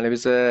 and it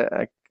was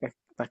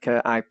like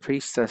a high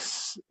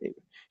priestess.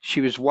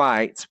 She was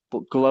white,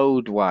 but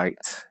glowed white.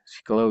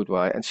 She glowed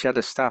white, and she had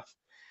a staff.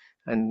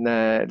 And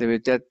they were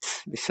dead.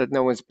 They said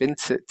no one's been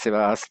to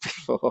ours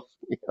before,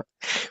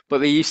 but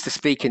they used to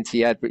speak into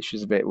your head, which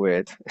was a bit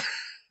weird.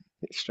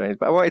 It's strange.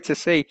 But I wanted to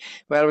see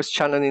where I was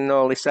channeling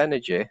all this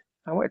energy.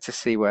 I wanted to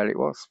see where it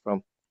was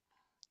from.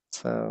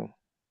 So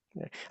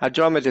yeah.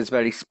 Andromeda is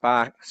very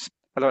spark.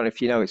 I don't know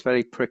if you know. It's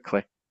very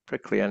prickly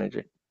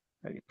energy.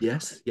 Very prickly.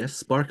 Yes, yes,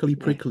 sparkly,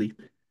 Yeah, prickly.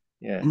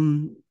 yeah,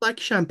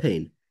 Like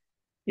champagne.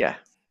 yeah.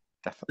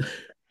 Definitely.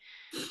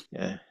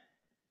 Yeah.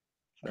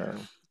 So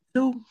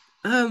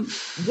So,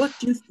 what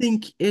do you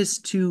think is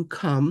to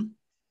come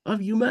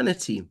of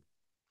humanity?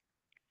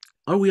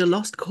 Are we a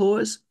lost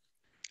cause?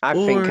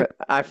 Or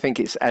I think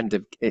it's end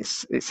of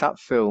it's that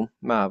film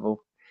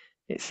Marvel.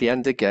 It's the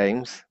end of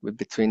games with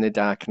between the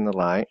dark and the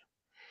light.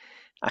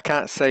 I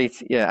can't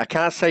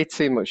say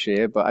too much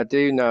here, but I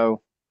do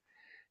know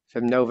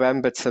from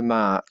November to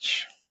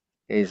March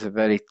is a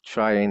very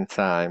trying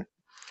time,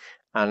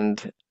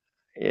 and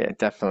yeah,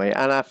 definitely.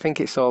 And I think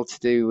it's all to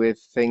do with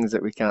things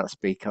that we can't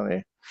speak on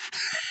here.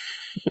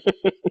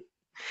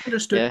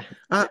 understood. Yeah.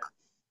 Uh,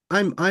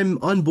 I'm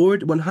on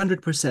board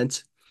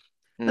 100%.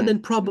 And Mm, then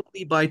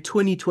probably by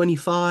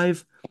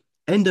 2025,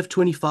 end of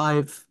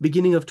 25,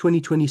 beginning of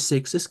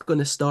 2026, it's going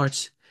to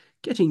start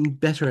getting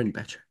better and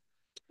better.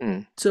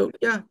 mm. So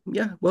yeah,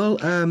 yeah. Well,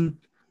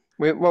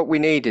 What we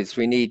need is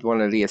we need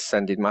one of the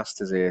ascended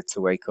masters here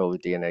to wake all the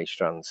DNA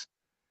strands,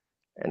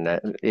 and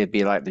it'd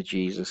be like the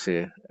Jesus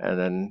here, and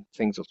then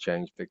things will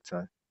change big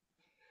time.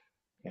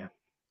 Yeah,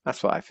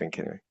 that's what I think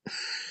anyway.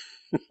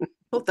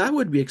 well, that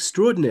would be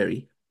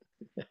extraordinary.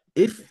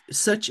 If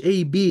such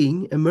a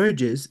being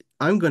emerges,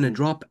 I'm going to Mm,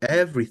 drop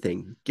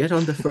everything, get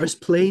on the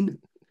first plane,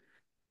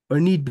 or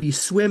need be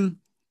swim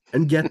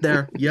and get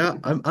there. Yeah,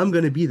 I'm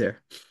going to be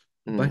there.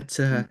 mm. But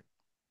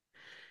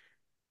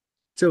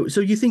so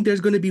you think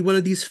there's going to be one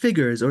of these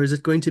figures, or is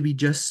it going to be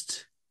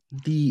just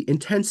the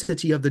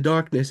intensity of the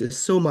darkness is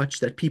so much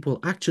that people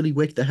actually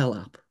wake the hell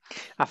up?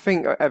 I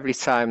think every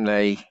time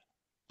they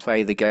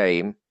play the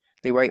game,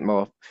 they wait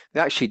more.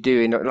 They're actually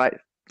doing like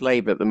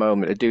Labour at the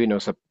moment are doing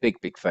us a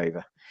big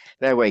favour.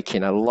 They're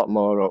waking a lot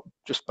more up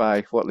just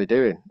by what they're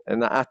doing,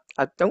 and I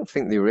don't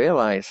think they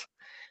realise.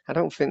 I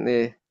don't think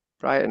they're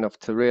bright enough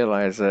to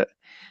realise that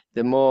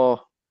the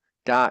more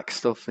dark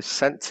stuff is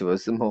sent to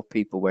us, the more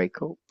people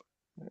wake up.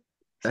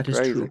 It's That is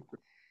crazy. true.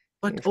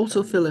 But It's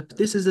also, crazy. Philip,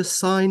 this is a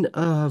sign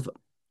of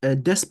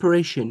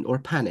desperation or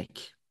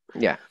panic.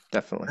 Yeah,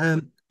 definitely.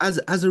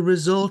 As a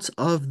result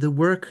of the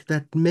work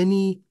that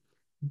many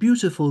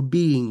beautiful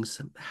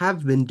beings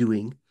have been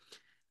doing,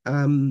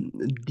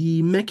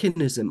 the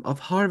mechanism of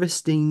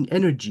harvesting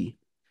energy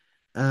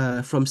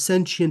from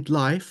sentient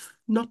life,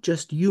 not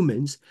just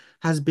humans,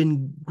 has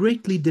been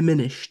greatly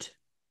diminished.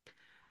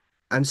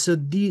 And so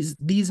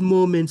these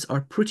moments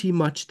are pretty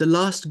much the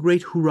last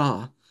great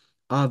hurrah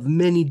of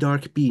many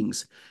dark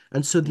beings.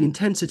 And so the Mm,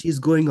 intensity is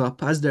going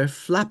up as they're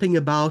flapping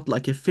about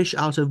like a fish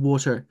out of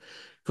water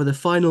for the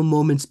final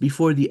moments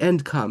before the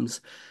end comes.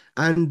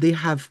 And they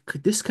have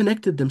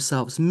disconnected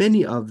themselves,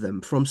 many of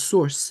them, from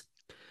source.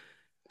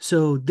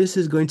 So this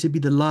is going to be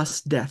the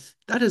last death.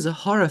 That is a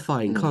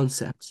horrifying mm,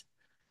 concept.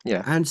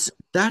 yeah. And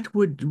that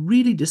would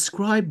really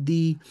describe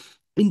the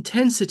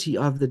intensity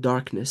of the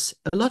darkness.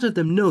 A lot of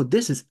them know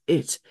this is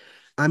it.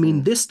 I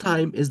mean, Mm, this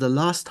time is the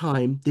last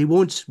time. They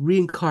won't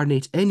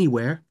reincarnate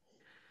anywhere.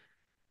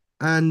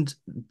 And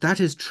that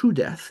is true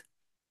death.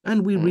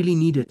 And we mm, really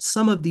need it.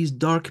 Some of these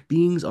dark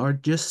beings are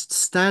just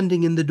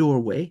standing in the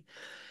doorway,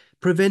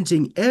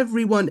 preventing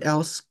everyone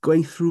else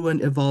going through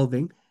and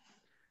evolving.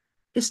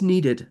 It's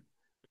needed.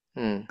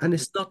 mm, And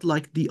it's not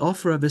like the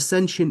offer of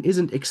ascension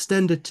isn't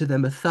extended to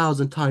them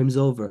 1,000 times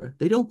over.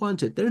 They don't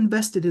want it. They're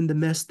invested in the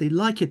mess. They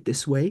like it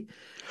this way.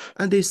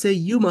 And they say,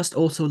 you must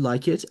also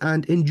like it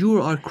and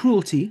endure our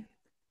cruelty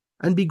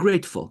and be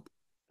grateful.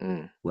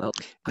 mm. Well,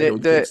 I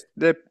don't think so.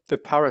 They're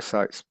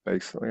parasites,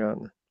 basically,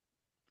 aren't they?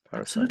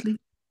 Parasites. Absolutely.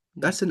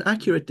 That's an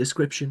accurate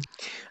description.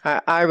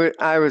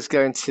 I was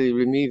going to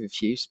remove a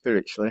few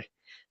spiritually,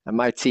 and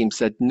my team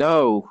said,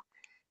 no,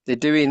 they're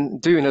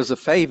doing us a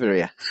favour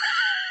here.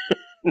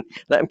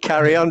 Let them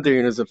carry on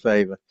doing us a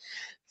favour.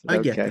 I said, I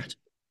get okay. that.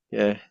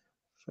 Yeah.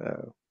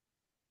 So,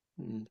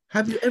 mm,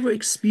 Have you ever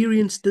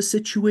experienced the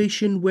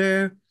situation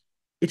where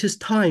it is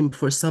time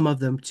for some of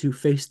them to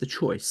face the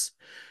choice?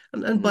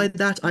 And by mm,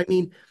 that, I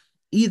mean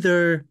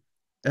either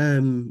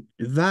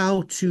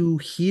vow to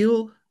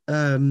heal,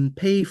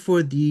 pay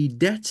for the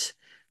debt,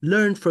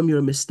 learn from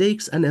your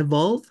mistakes and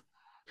evolve,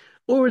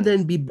 or mm,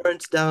 then be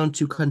burnt down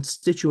to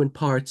constituent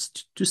parts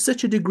to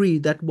such a degree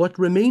that what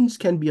remains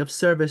can be of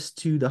service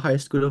to the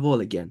highest good of all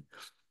again.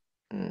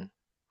 mm.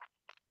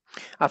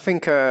 I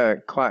think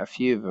quite a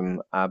few of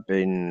them have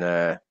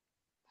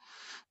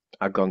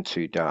gone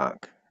too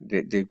dark.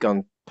 They've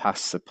gone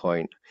past the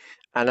point,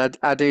 and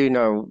I do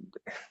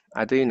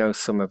know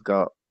some have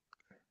got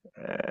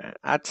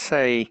I'd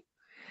say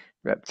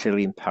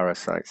reptilian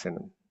parasites in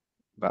them.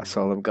 That's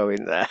all I'm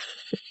going there.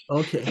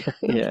 Okay.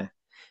 Okay. Yeah.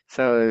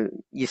 So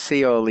you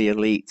see all the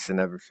elites and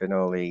everything,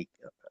 all the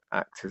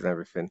actors and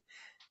everything,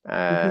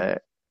 Mhm.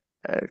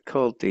 uh,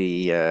 called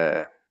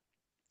the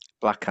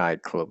Black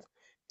Eyed Club.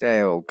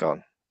 They're all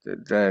gone.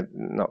 They're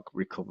not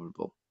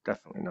recoverable.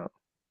 Definitely not.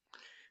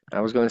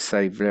 I was going to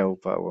say Vril,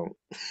 but I won't.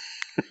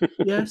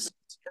 Yes,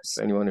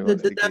 For yes. anyone who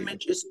wants The to Google.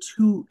 damage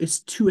is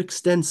too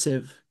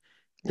extensive.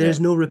 Yeah. There's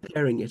no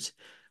repairing it.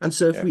 And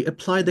so if Yeah. we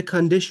apply the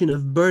condition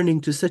of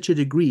burning to such a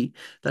degree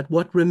that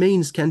what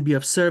remains can be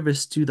of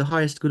service to the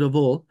highest good of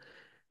all,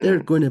 they're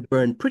Mm, going to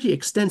burn pretty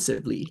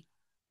extensively.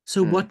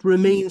 So mm, what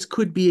remains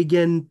could be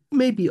again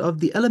maybe of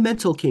the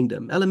elemental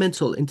kingdom,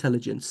 elemental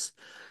intelligence,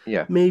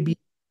 yeah. maybe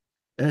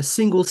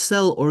single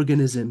cell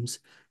organisms.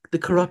 The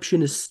Mm,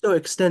 corruption is so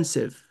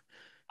extensive.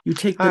 You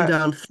take them I,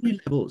 down 3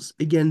 levels,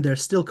 again, they're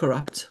still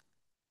corrupt.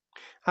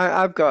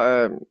 I've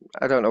got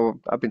I don't know.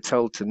 I've been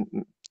told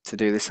to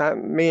do this.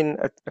 Me and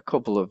a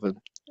couple of them,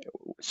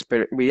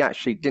 spirit. We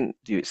actually didn't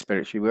do it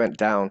spiritually. We went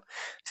down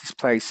to this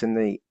place, and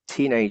the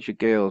teenager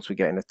girls were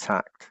getting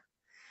attacked.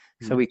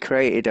 So Mm. we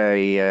created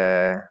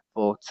a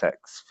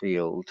vortex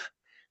field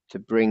to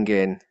bring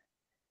in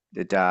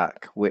the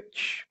dark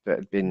witch that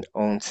had been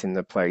haunting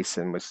the place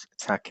and was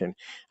attacking.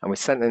 And we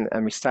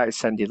started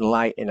sending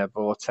light in a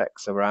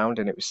vortex around,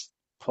 and it was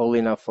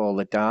pulling off all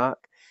the dark.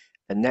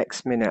 The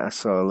next minute, I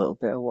saw a little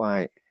bit of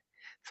white.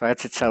 So I had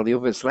to tell the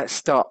others, let's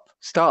stop,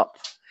 stop.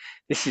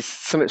 This is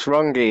something's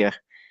wrong here.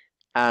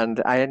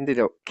 And I ended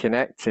up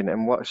connecting.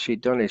 And what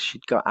she'd done is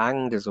she'd got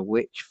hanged as a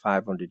witch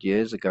 500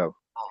 years ago.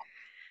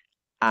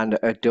 And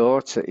her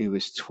daughter, who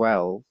was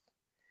 12,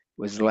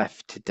 was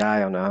left to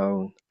die on her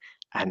own.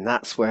 And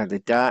that's where the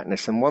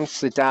darkness, and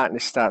once the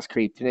darkness starts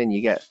creeping in,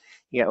 you get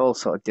all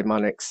sort of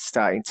demonics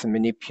starting to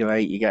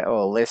manipulate, you get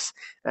all this.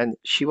 And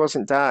she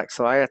wasn't dark,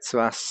 so I had to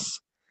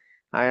ask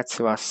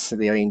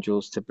the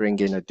angels to bring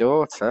in a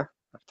daughter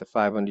after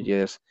 500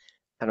 years,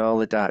 and all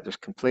the dark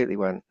just completely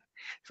went.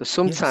 So Yes,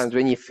 sometimes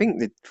when you think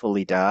they're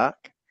fully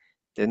dark,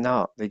 they're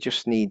not. They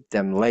just need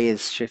them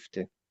layers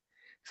shifting.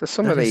 So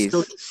that is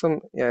so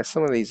true.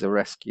 some of these are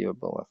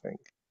rescuable, I think.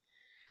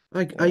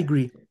 I Yeah,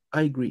 agree.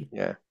 I agree.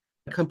 yeah.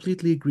 I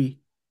completely agree.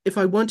 If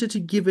I wanted to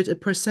give it a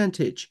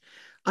percentage,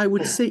 I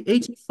would say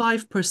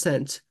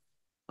 85%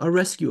 are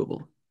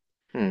rescuable.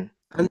 Hmm,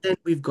 And then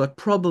we've got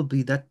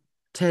probably that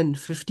 10,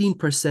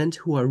 15%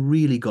 who are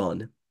really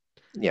gone.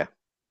 yeah.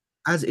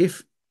 As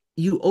if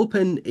you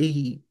open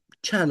a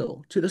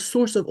channel to the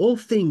source of all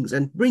things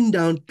and bring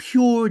down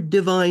pure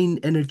divine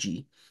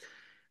energy.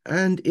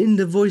 And in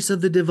the voice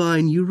of the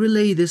divine, you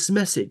relay this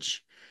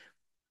message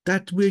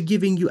that we're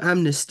giving you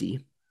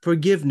amnesty,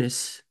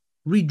 forgiveness,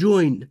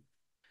 rejoin.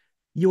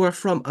 You are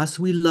from us,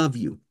 we love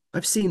you.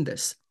 I've seen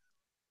this.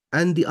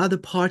 And the other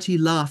party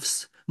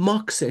laughs,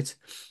 mocks it,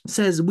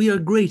 says we are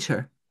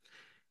greater.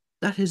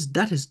 That is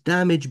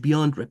damage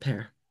beyond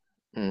repair.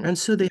 Hmm. And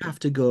so they have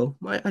to go.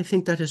 I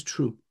think that is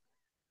true.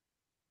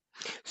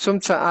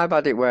 Sometimes I've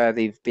had it where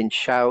they've been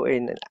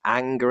shouting and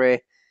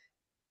angry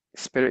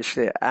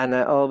spiritually, and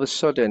all of a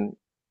sudden,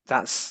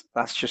 that's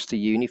just a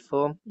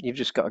uniform. You've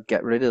just got to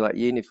get rid of that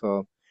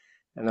uniform,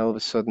 and all of a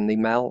sudden they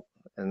melt,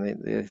 and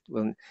they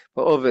well,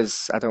 but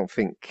others, I don't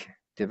think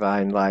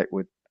divine light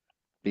would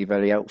be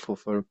very helpful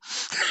for them.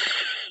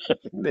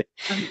 they,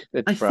 And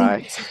they'd I think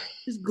fry.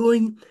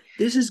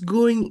 this is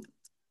going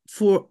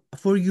for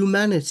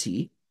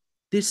humanity.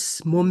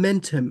 This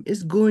momentum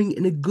is going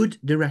in a good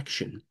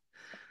direction.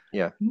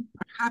 Yeah.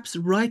 Perhaps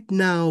right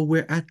now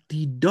we're at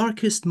the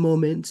darkest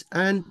moment,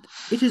 and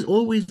it is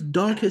always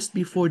darkest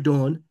before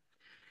dawn.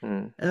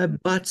 Mm,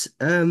 But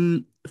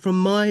from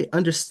my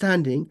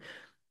understanding,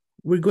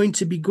 we're going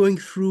to be going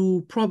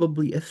through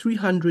probably a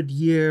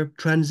 300-year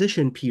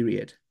transition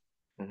period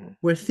mhm.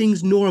 where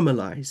things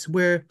normalize,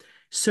 where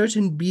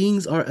certain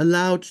beings are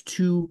allowed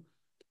to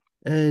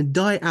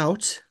die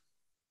out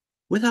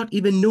without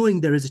even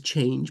knowing there is a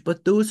change.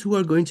 But those who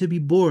are going to be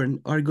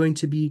born are going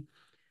to be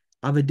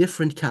of a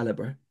different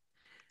caliber.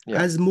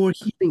 Yeah. As more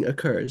healing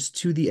occurs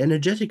to the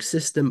energetic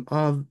system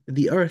of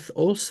the earth,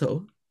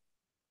 also,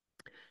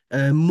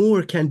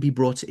 more can be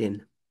brought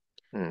in.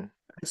 Mm,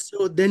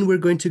 So then we're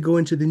going to go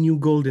into the new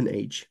golden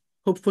age.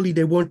 Hopefully,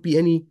 there won't be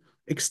any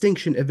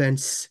extinction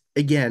events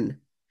again.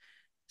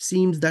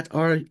 Seems that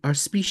our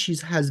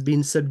species has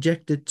been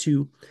subjected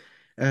to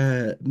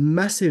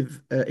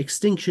massive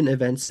extinction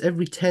events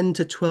every 10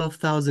 to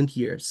 12,000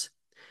 years.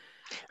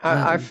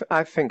 Um,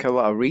 I think a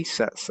lot of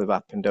resets have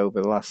happened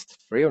over the last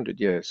 300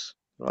 years.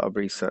 A lot of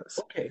resets.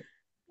 okay.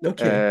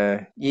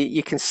 Okay.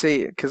 You can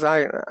see because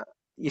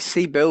you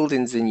see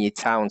buildings in your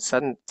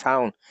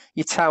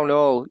your town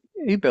hall.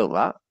 Who built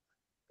that?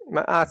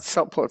 Our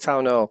Stockport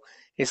Town Hall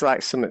is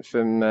like something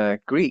from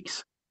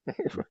Greece.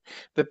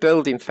 The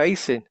building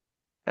facing,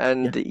 Yeah.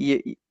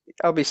 and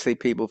obviously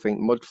people think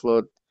mud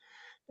flood.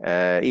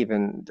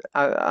 Even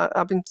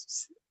I've been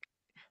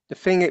the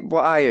thing.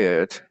 What I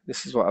heard.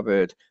 This is what I've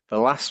heard. The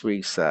last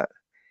reset,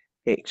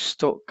 it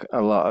stuck a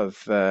lot of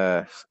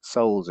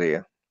souls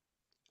here,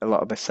 a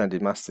lot of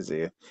ascended masters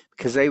here,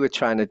 because they were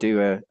trying to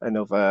do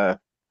another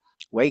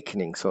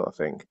awakening sort of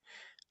thing.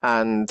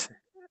 And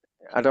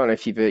I don't know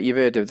if you've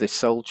heard of the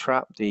soul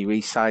trap, the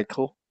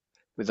recycle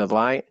with the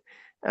light.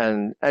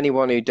 And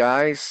anyone who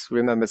dies,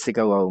 remember to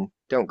go home.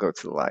 Don't go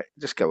to the light.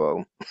 Just go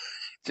home.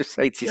 Just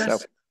say to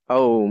yourself, Yes.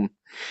 home.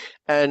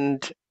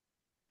 And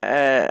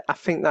I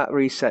think that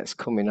reset's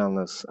coming on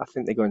us. I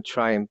think they're going to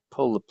try and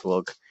pull the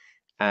plug.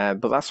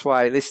 But that's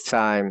why this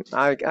time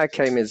I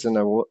came as a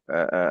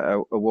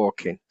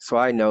walk-in, so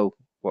I know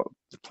what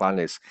the plan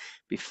is.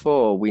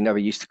 Before we never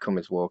used to come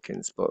as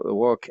walk-ins, but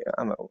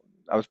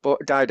I was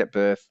died at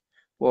birth,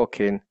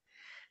 walk-in,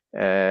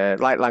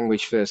 light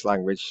language, first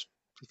language.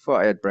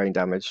 Before I had brain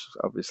damage,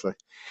 obviously.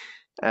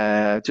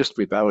 Just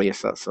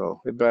rebellious, that's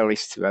all.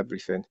 Rebellious to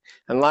everything.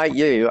 And like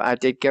you, I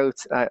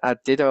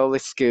did all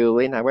this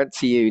schooling. I went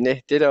to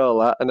uni, did all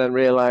that, and then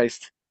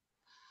realised.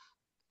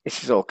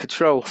 this is all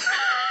control.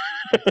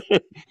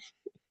 Yes.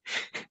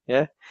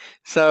 Yeah.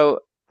 So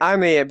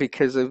I'm here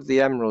because of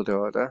the Emerald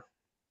Order.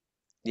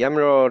 The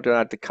Emerald Order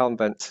had the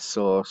convent to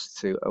source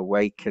to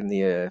awaken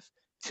the earth,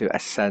 to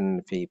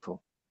ascend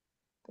people.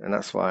 And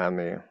that's why I'm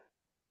here.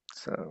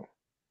 So,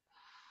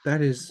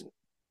 That is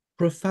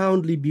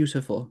profoundly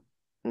beautiful.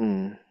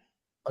 mm.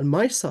 On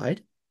my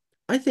side,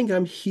 I think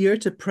I'm here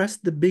to press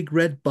the big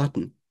red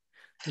button.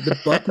 The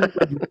button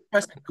where you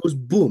press it goes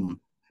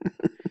boom.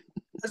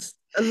 There's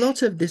a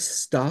lot of this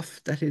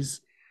stuff that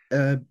is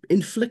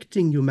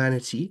inflicting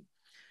humanity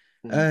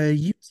Mm.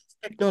 uses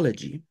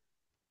technology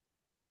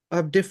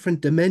of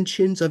different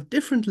dimensions, of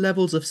different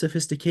levels of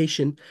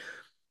sophistication,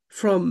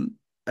 from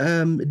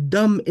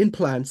dumb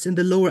implants in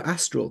the lower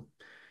astral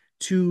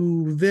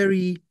to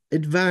very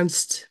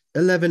advanced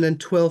 11 and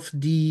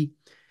 12D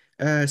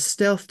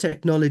stealth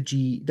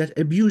technology that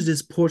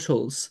abuses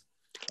portals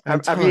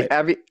and time.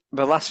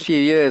 The last few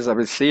years I've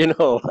been seeing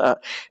all that,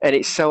 and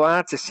it's so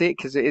hard to see it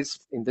because it is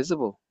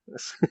invisible.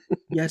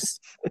 Yes,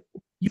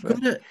 you So,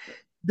 gotta,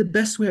 the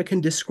best way I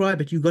can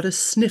describe it, you gotta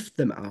sniff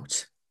them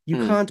out. You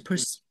mm, can't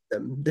perceive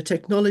them. The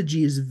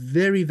technology is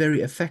very,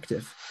 very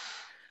effective.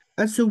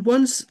 And so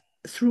once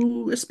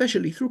through,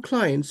 especially through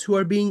clients who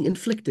are being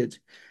inflicted,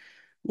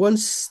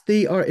 once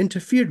they are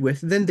interfered with,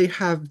 then they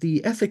have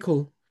the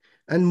ethical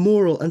and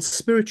moral and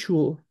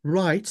spiritual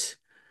right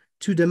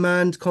to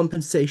demand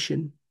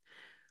compensation.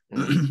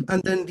 mm.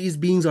 And then these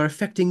beings are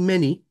affecting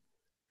many.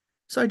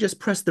 So I just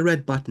press the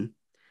red button.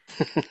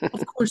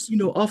 Of course,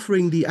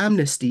 offering the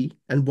amnesty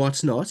and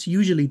what's not,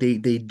 usually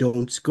they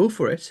don't go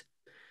for it.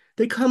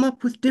 They come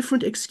up with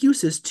different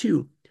excuses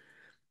too.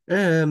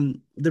 The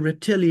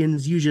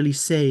reptilians usually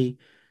say,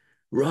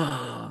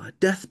 "Rah,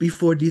 death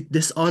before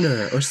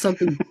dishonor," or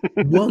something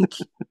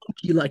wonky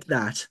like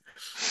that.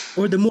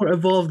 Or the more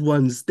evolved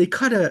ones, they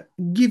kind of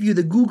give you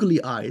the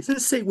googly eyes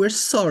and say, "We're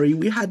sorry,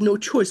 we had no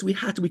choice, we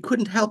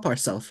couldn't help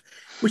ourselves,"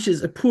 which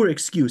is a poor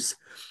excuse.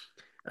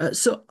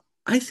 So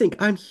I think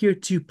I'm here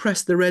to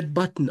press the red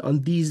button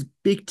on these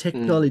big Mm.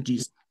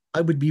 technologies. I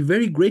would be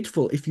very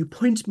grateful if you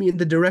point me in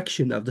the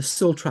direction of the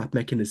soul trap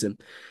mechanism.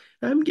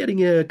 I'm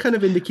getting a kind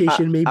of I,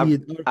 indication maybe I've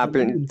it's on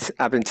the moon.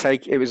 I've been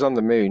taking. It was on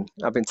the moon.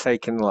 I've been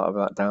taking a lot of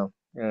that down.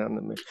 Yeah, on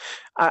the moon.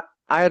 I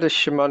I had a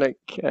shamanic,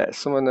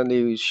 someone I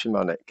knew who's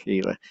shamanic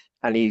healer,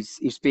 and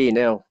he's being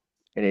ill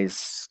in his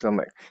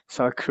stomach.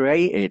 So I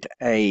created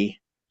a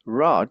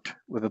rod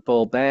with a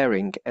ball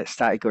bearing. It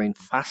started going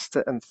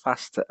faster and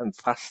faster and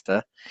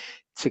faster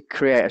to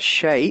create a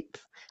shape.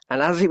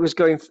 And as it was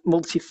going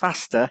multi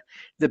faster,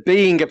 the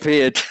being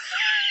appeared.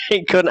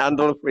 It couldn't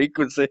handle the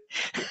frequency,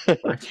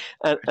 Right,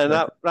 and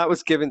right. that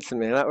was given to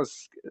me. That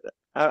was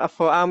I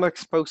thought, how am I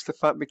supposed to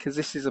find? Because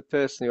this is a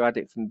person who had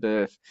it from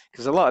birth.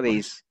 Because a lot of Right.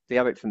 these, they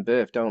have it from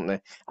birth, don't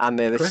they? And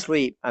they're Correct.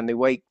 asleep and they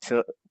wake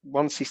till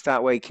once they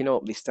start waking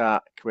up, they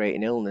start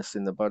creating illness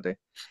in the body.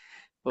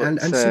 But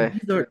And so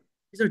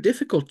these are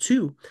difficult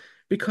too, yeah,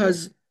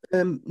 because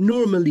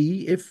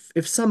normally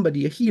if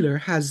somebody, a healer,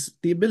 has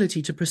the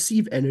ability to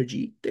perceive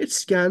energy, they'd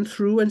scan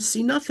through and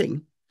see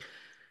nothing.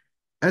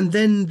 And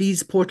then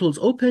these portals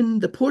open,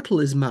 the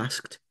portal is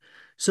masked.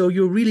 So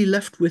you're really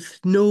left with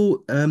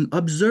no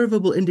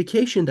observable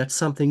indication that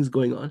something's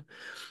going on.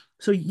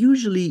 So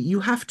usually you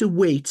have to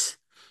wait.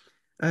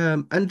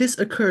 And this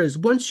occurs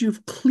once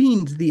you've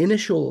cleaned the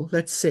initial,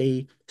 let's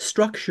say,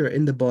 structure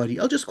in the body.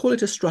 I'll just call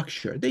it a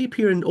structure. They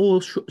appear in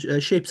all sh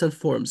shapes and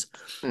forms.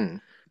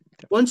 mm,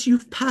 Once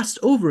you've passed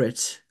over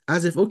it,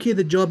 as if, okay,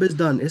 the job is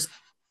done, it's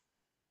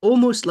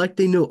almost like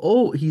they know,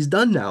 oh, he's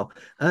done now.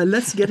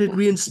 Let's get it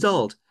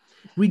reinstalled.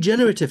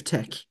 Regenerative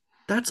tech.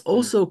 That's mm.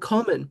 also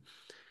common,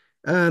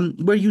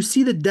 where you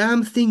see the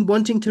damn thing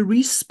wanting to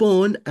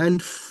respawn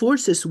and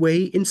force its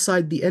way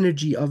inside the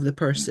energy of the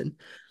person.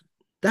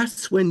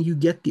 That's when you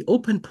get the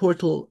open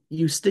portal,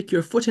 you stick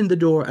your foot in the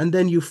door, and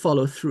then you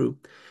follow through.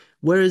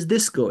 Where is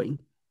this going?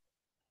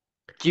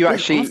 Then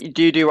off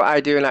Do you do what I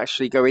do and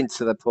actually go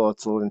into the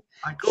portal and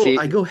I see?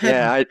 go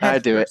Yeah, I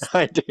head do it. first,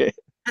 I do it.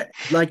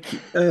 like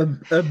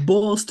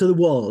balls to the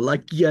wall.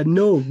 Like, yeah,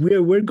 no,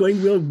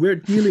 we're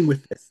dealing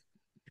with this.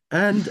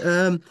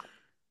 And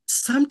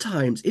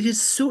sometimes it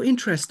is so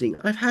interesting.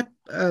 I've had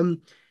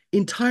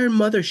entire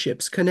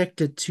motherships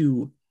connected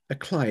to a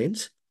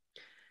client,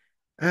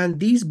 and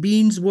these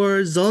beings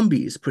were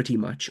zombies pretty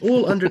much,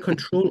 all under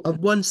control of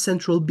one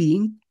central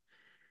being,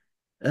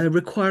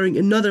 requiring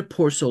another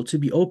portal to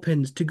be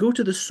opened to go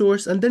to the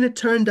source. And then it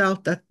turned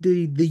out that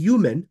the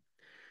human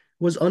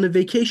was on a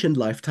vacation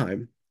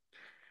lifetime,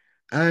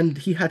 and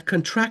he had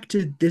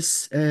contracted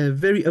this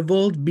very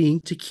evolved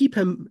being to keep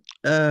him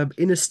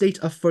in a state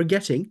of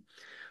forgetting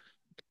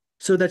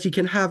so that he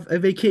can have a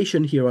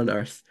vacation here on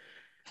Earth.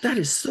 That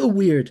is so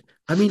weird.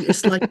 I mean,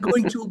 it's like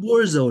going to a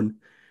war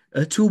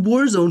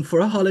zone for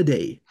a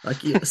holiday.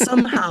 Like,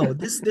 somehow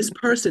this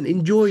person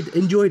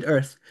enjoyed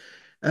Earth.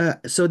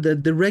 So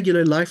the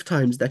regular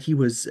lifetimes that he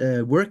was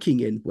working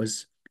in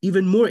was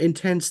even more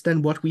intense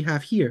than what we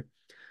have here.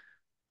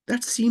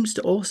 That seems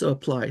to also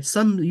apply.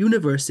 Some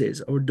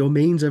universes or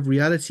domains of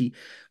reality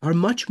are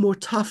much more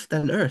tough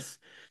than Earth.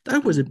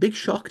 That was a big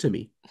shock to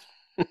me.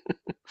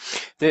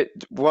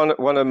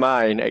 One of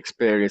mine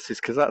experiences,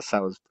 because that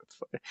sounds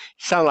funny. You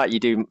sound like you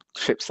do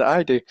trips that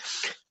I do.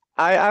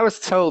 I was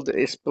told that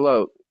this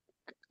bloke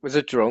was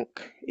a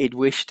drunk. He'd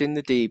wished in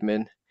the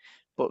demon,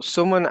 but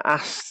someone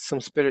asked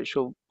some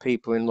spiritual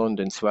people in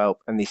London to help,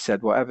 and they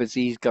said whatever's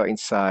he's got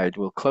inside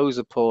will close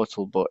a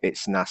portal, but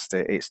it's nasty,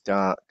 it's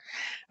dark.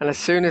 And as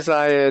soon as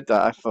I heard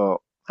that, I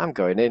thought, I'm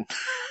going in,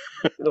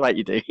 like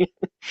you do.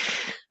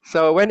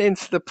 So I went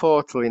into the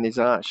portal in his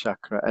heart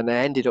chakra, and I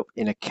ended up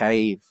in a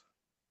cave.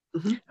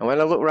 Mhm. And when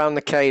I looked around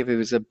the cave, it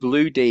was a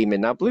blue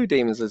demon. Now, blue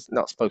demons are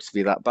not supposed to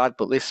be that bad,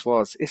 but this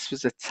was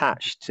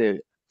attached to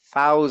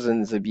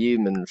thousands of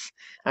humans.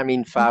 I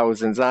mean,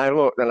 thousands. I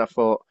looked and I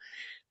thought,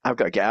 I've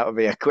got to get out of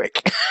here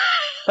quick.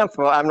 I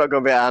thought I'm not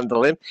going to be able to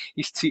handle him.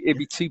 He'd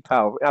be too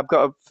powerful. I've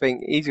got to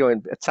think he's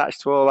going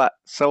attached to all that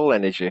soul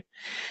energy.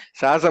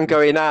 So as I'm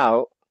going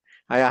out,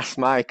 I asked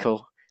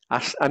Michael,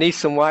 I need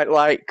some white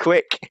light,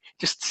 quick.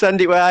 Just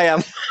send it where I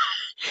am.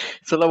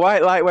 So the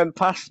white light went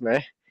past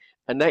me,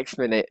 and next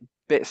minute,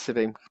 bits of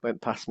him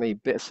went past me,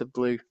 bits of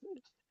blue.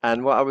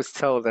 And what I was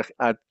told,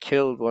 I'd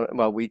killed one.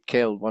 Well, we'd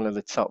killed one of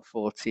the top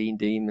 14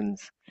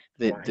 demons,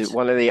 Right.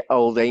 one of the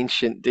old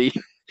ancient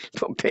demons.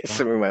 But bits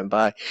Wow. of them went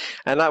by,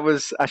 and that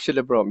was I should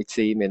have brought my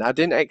team in. I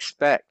didn't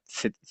expect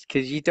to,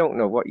 because you don't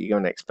know what you're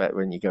going to expect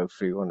when you go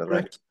through one of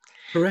them. Correct.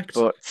 Correct.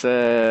 But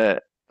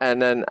and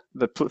then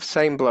the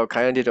same bloke,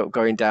 I ended up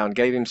going down,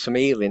 gave him some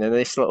healing, and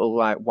this little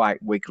like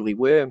white wiggly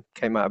worm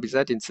came out of his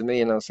head into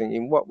me, and I was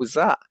thinking, what was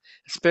that?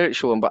 A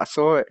spiritual one, but I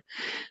saw it.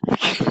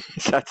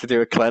 So I had to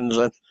do a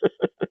cleansing.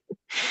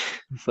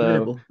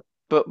 So, Incredible.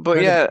 but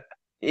Incredible. yeah,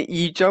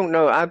 you don't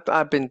know. I've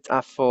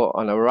fought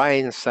on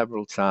Orion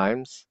several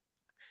times.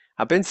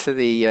 I've been to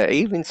the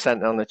healing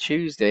centre on a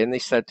Tuesday, and they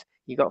said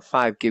you got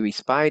 5 gooey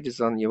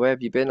spiders on you. Where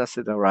have you been? I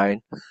said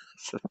Orion.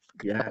 So,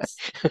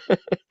 Yes.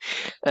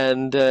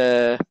 and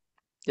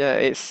yeah,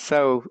 it's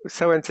so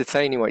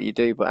entertaining what you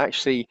do. But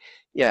actually,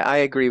 yeah, I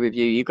agree with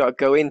you. You've got to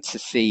go in to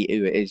see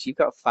who it is. You've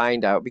got to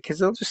find out because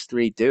they'll just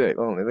redo it,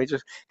 won't they? They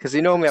just because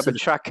they normally have a Absolutely.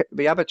 tracker.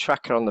 They have a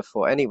tracker on the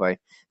foot anyway,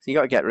 so you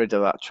got to get rid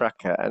of that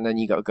tracker, and then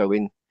you got to go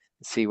in and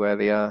see where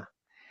they are.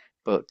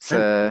 But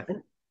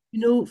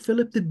And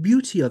Philip, the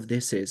beauty of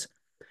this is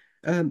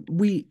um,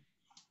 we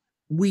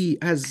we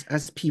as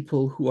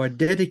people who are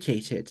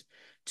dedicated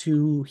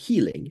to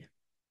healing,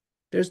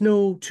 there's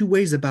no two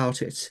ways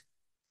about it.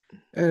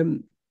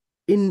 Um,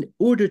 in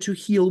order to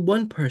heal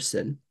one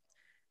person,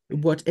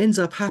 what ends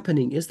up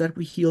happening is that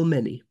we heal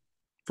many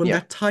from yeah,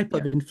 that type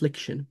of yeah,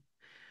 infliction.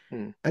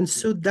 mm, And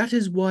so that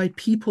is why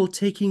people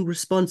taking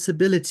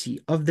responsibility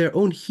of their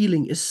own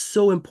healing is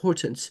so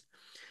important.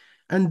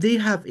 And they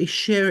have a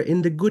share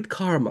in the good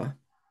karma,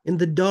 in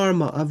the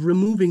dharma of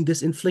removing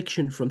this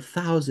infliction from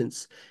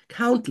thousands,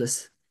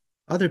 countless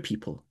other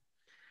people.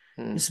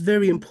 mm, It's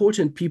very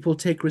important people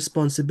take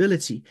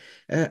responsibility.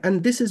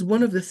 And this is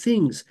one of the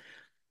things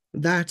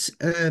that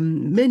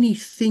many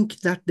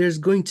think that there's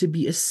going to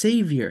be a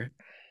savior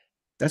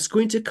that's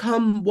going to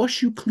come,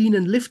 wash you clean,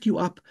 and lift you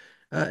up.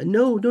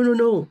 No, no, no,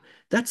 no.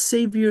 That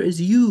savior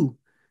is you,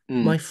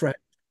 mm. my friend.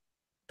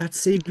 That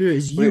savior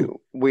is We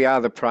you. we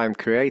are the prime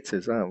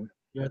creators, aren't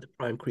You're the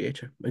prime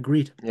creator.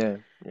 Agreed. we? Yeah,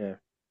 yeah,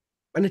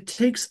 And it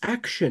takes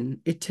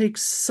action. It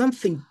takes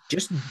something.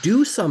 Just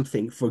do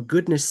something for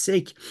goodness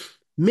sake.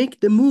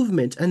 Make the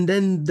movement, and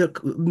then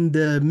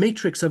the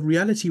matrix of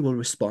reality will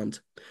respond.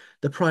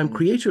 The prime mm,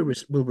 creator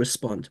will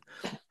respond.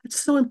 It's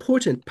so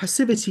important.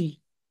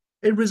 Passivity,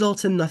 it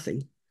results in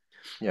nothing.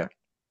 yeah.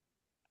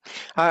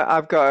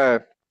 I've got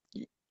a.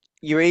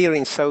 You're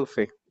healing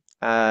Sophie.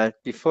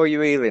 Before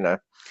you healing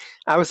her,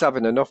 I was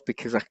having enough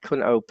because I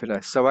couldn't open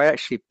her. So I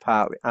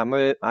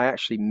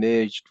actually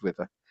merged with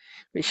her,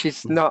 which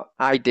is Mhm. not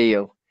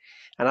ideal.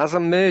 And as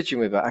I'm merging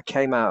with her, I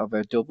came out of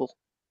her double.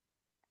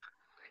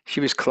 She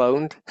was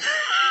cloned,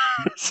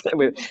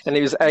 and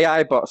it was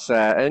AI bots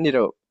there. I ended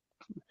up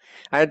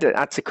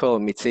had to call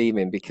my team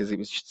in because it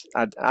was just,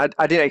 I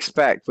didn't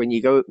expect when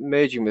you go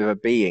merging with a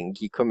being,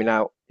 you're coming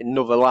out in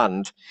another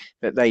land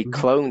that they Mhm.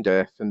 cloned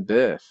her from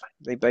birth.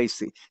 They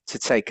basically to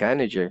take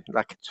energy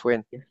like a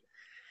twin.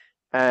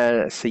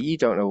 Yeah. So you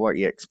don't know what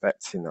you're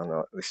expecting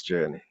on this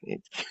journey.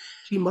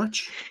 Pretty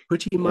much.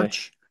 Pretty Yeah,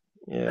 much.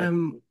 yeah,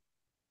 Um,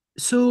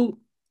 so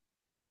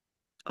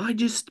I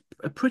just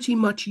pretty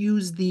much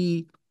use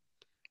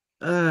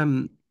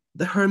um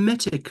the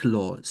hermetic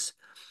laws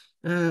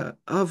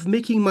of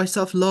making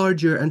myself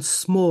larger and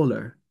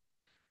smaller,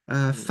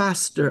 mm,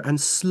 faster and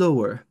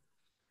slower.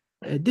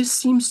 This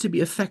seems to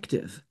be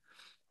effective,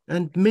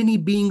 and many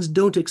beings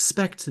don't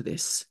expect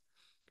this.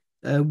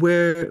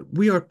 Where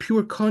we are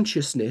pure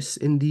consciousness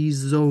in these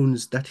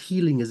zones that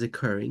healing is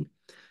occurring.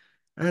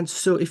 And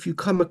so if you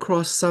come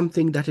across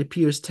something that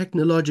appears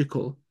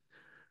technological,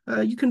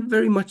 you can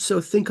very much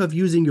so think of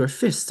using your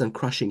fists and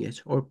crushing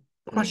it, or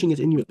mm, crushing it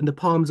in the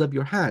palms of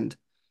your hand,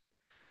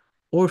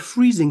 or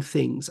freezing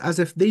things as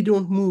if they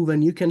don't move,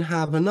 and you can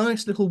have a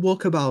nice little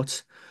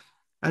walkabout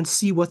and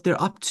see what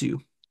they're up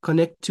to,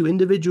 connect to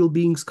individual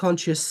beings'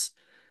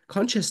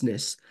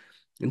 consciousness,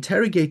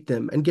 interrogate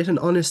them, and get an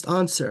honest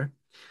answer.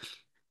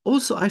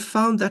 Also, I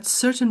found that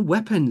certain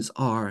weapons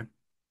are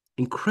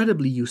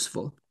incredibly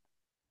useful.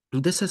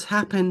 This has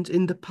happened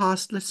in the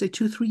past, let's say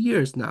 2, 3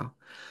 years now,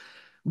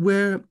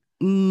 where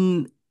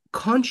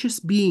conscious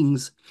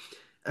beings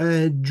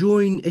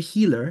join a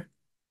healer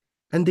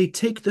and they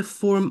take the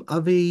form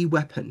of a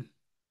weapon,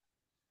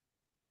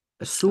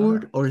 a Ah.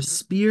 sword or a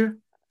spear.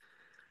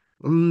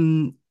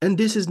 And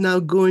this is now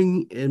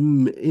going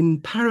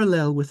in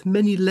parallel with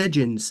many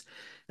legends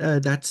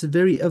that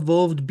very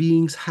evolved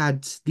beings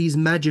had these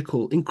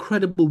magical,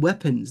 incredible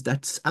weapons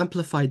that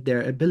amplified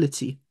their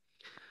ability.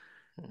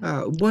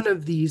 One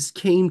of these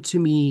came to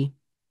me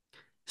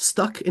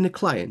stuck in a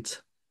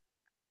client,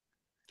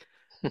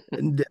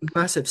 and a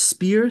massive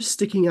spear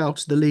sticking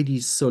out the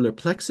lady's solar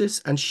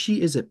plexus, and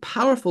she is a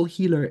powerful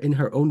healer in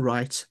her own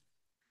right.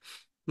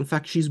 In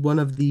fact, she's one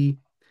of the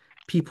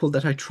people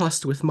that I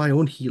trust with my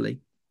own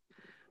healing.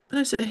 But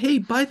I said, hey,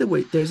 by the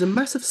way, there's a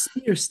massive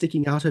spear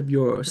sticking out of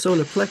your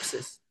solar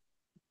plexus.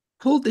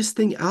 Pulled this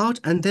thing out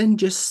and then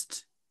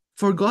just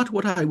forgot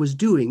what I was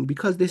doing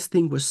because this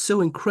thing was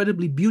so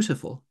incredibly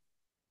beautiful.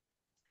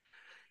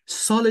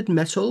 Solid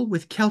metal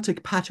with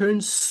Celtic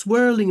patterns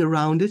swirling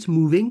around it,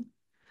 moving,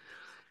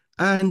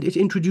 and it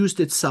introduced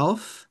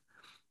itself.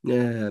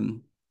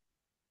 Um,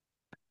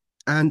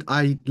 and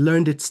I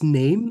learned its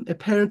name.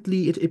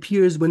 Apparently, it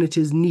appears when it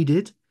is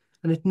needed,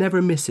 and it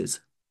never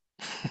misses.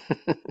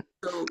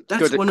 So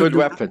that's Good, one of good the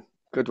weapon.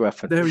 Good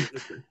weapon.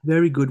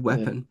 very good Yeah.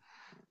 weapon.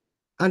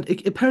 And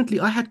apparently,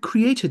 I had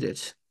created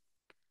it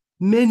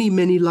many,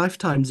 many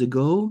lifetimes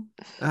ago,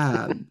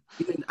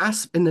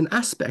 in an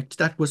aspect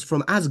that was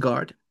from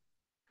Asgard,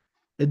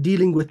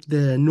 dealing with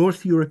the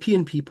North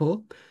European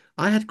people.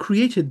 I had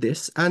created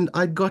this, and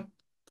I got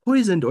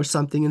poisoned or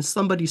something, and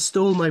somebody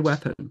stole my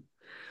weapon.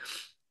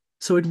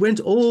 So it went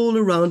all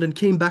around and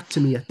came back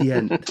to me at the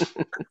end.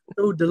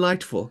 So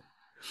delightful.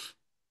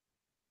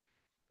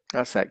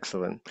 That's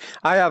excellent.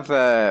 I have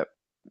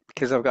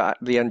because I've got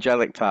the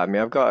angelic part of me.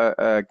 I've got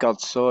a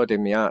God's sword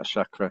in my heart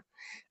chakra,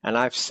 and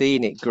I've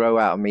seen it grow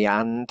out of my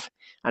hand,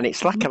 and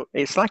it's like a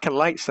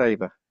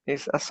lightsaber.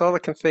 That's all I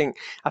can think.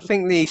 I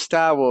think the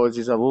Star Wars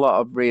is a lot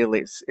of real.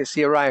 It's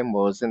the Orion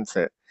Wars, isn't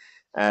it?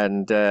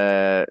 And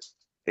I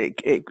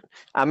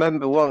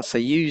remember once I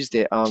used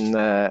it on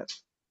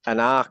an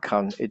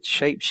Archon. It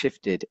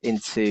shapeshifted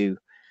into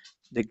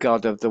the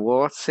god of the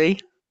war sea.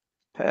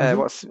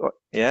 Hmm.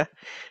 Yeah,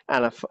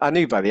 and I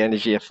knew by the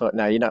energy. I thought,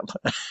 no, you're not.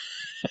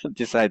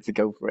 Decided to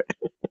go for it.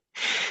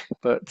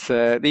 But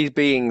these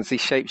beings, they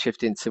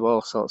shapeshift into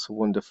all sorts of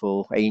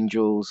wonderful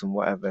angels and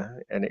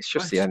whatever, and it's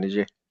just the Right.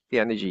 energy. The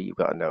energy you've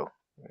got to know.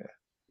 Yeah,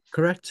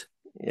 Correct.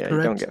 yeah,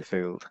 you don't Correct. get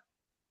fooled.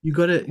 You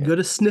Yeah.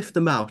 gotta sniff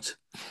them out.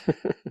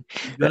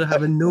 You gotta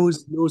have a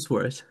nose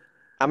for it.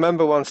 I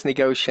remember once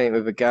negotiating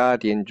with a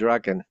guardian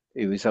dragon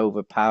who was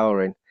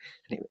overpowering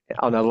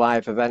on a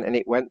live event, and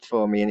it went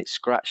for me and it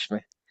scratched me,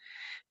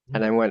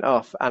 and then went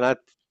off. And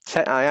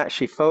I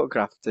actually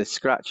photographed the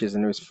scratches,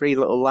 and there was three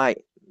little light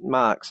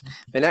marks.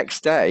 The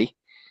next day,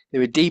 they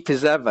were deep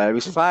as ever. There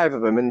was five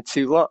of them in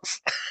two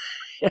lots,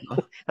 Uh,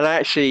 and I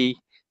actually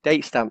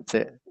date stamped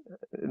it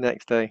the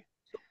next day.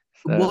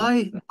 So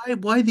why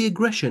the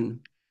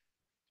aggression?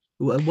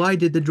 Why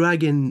did the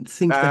dragon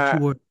think that uh,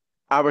 you were?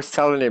 I was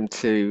telling him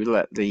to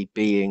let the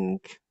being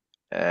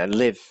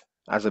live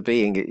as a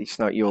being. It's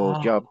not your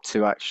Ah, job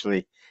to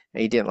actually.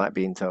 He didn't like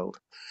being told.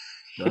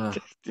 ah,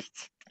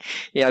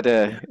 He had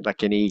a yeah,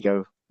 like an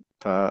ego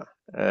part.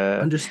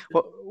 understood.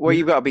 Well, Yeah,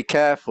 you've got to be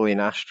careful in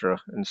Astra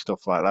and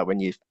stuff like that when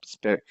you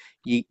spirit.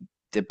 You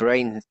the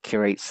brain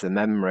creates the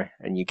memory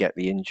and you get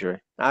the injury.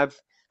 I've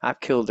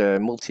killed a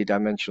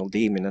multi-dimensional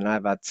demon and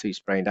I've had two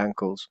sprained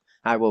ankles.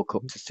 I woke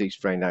up to two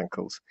sprained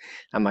ankles,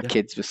 and my yeah.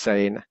 kids were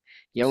saying,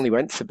 "You only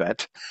went to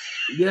bed."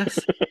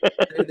 Yes,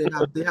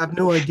 they have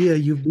no idea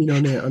you've been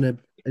on a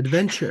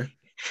adventure.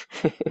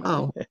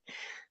 Wow,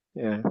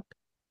 Yeah,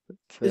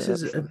 this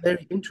is that's a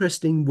very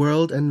interesting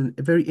world and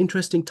a very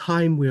interesting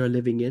time we are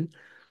living in.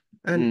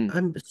 And mm,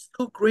 I'm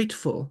so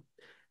grateful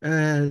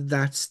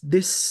that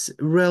this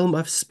realm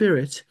of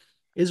spirit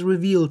is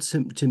revealed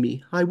to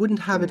me. I wouldn't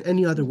have it mm.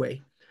 any other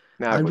way.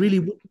 No, I I wouldn't.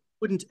 really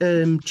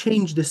wouldn't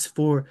change this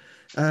for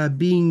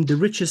being the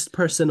richest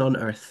person on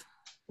earth,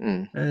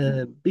 Mm,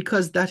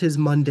 because that is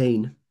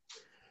mundane.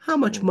 How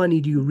much mm.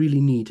 money do you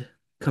really need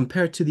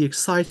compared to the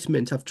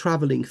excitement of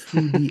traveling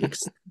through the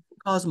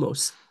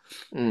cosmos?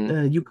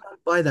 Mm, You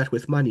can't buy that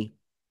with money.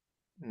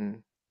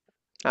 mm.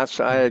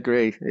 I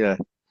agree. Yeah.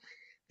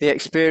 The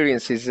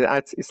experience is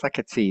it's like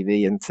a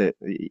TV, isn't it?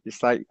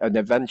 It's like an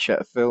adventure,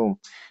 a film,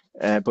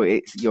 but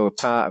you're a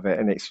part of it,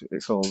 and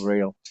it's all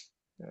real.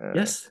 Uh,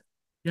 Yes,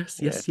 yes,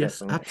 yeah, yes,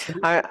 yes, definitely.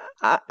 absolutely.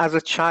 I as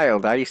a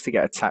child, I used to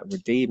get attacked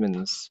with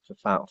demons for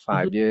about Mhm.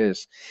 5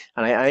 years,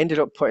 and I ended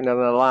up putting an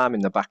alarm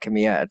in the back of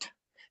my head.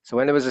 So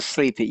when I was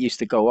asleep, it used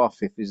to go off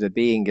if there's a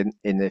being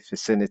in the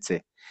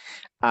vicinity.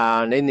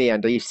 And in the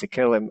end, I used to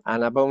kill him.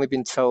 And I've only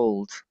been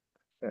told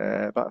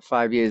about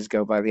 5 years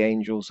ago by the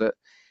angels that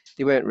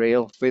They weren't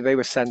real. They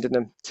were sending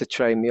them to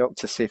train me up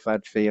to see if I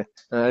had fear.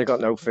 And I got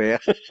no fear.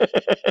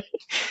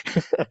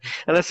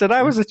 And I said,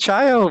 I Yeah. was a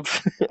child.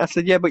 I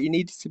said, yeah, but you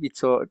needed to be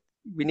taught.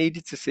 We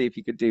needed to see if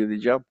you could do the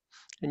job.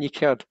 And you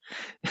could.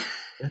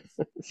 Yes.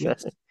 So,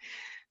 Yes.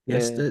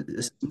 Yes. yeah,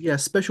 Yeah.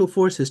 Special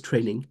forces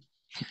training.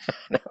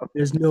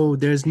 no,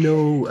 There's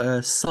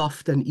no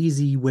soft and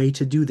easy way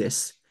to do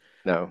this.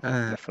 no,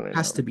 definitely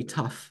Has not. to be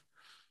tough.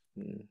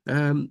 Mm.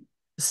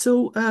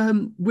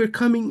 We're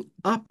coming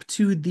up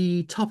to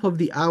the top of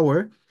the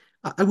hour.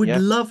 I would Yeah,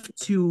 love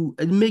to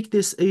make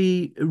this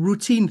a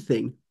routine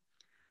thing.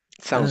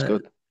 sounds Uh,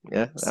 good.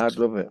 Yeah, I'd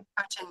love it.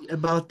 Chatting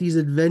about these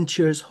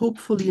adventures.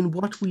 Hopefully, in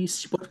what we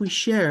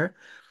share,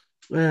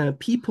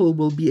 people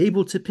will be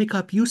able to pick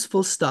up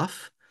useful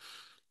stuff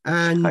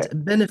and I,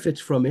 benefit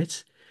from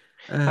it.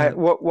 Uh,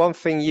 what one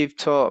thing you've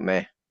taught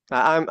me.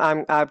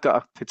 I've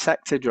got a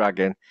protector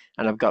dragon,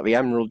 and I've got the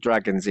emerald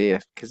dragons here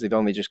because they've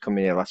only just come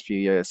in the last few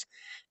years.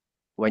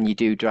 When you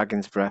do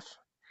dragon's breath,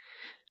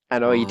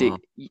 and all you do, ah,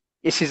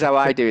 this is how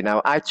I do it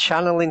now. I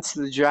channel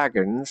into the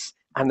dragons,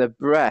 and the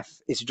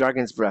breath is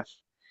dragon's breath,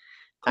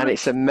 and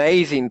it's great.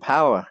 amazing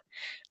power.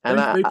 And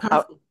Very, very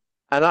powerful.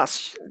 and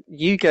that's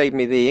you gave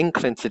me the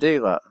inkling to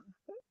do that.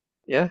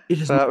 Yeah, It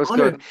is so my that was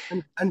good. honor,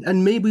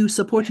 and maybe we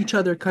support each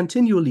other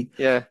continually.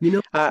 Yeah,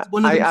 This is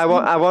one of those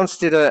things. I once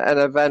did an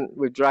event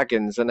with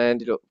dragons, and I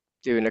ended up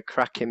doing a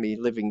crack in my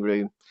living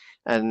room,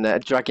 and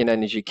dragon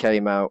energy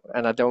came out,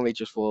 and I'd only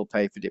just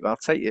wallpapered it. But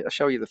I'll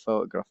show you the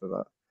photograph of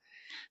that.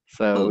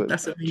 Oh, So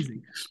that's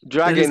amazing.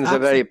 That is dragons are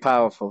very absolutely.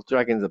 powerful.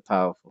 Dragons are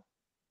powerful.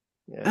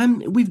 Yeah.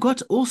 We've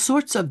got all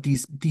sorts of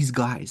these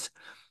guys.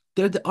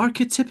 They're the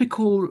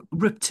archetypical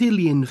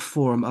reptilian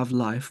form of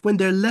life. When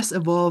they're less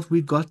evolved,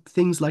 we've got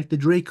things like the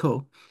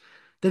Draco.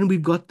 Then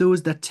we've got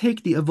those that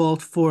take the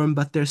evolved form,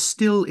 but they're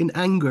still in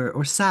anger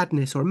or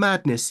sadness or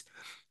madness,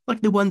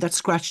 like the one that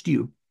scratched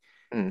you.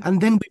 Mm.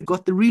 And then we've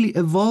got the really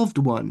evolved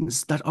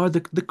ones that are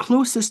the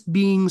closest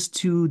beings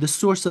to the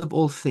source of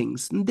all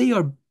things. And they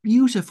are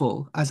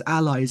beautiful as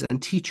allies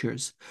and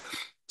teachers.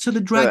 So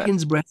the Uh,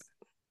 dragon's breath,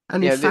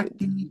 and in yeah, fact,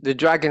 the the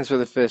dragons were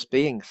the first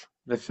beings,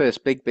 the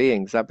first big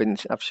beings. I've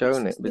yes,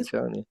 shown it, been yes,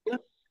 showing you. yeah.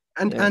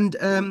 And Yeah.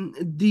 and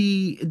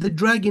the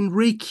dragon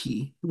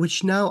Reiki,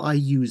 which now I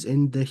use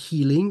in the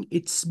healing,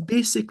 it's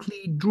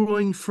basically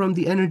drawing from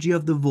the energy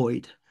of the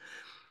void,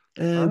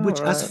 Oh,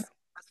 which right. as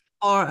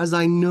far as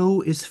I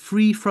know is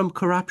free from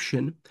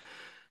corruption.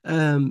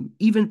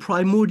 Even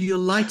primordial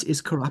light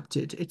is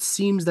corrupted. It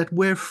seems that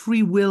where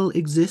free will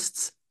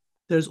exists,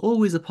 there's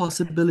always a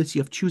possibility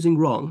of choosing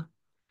wrong.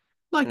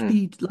 Mm, Like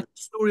the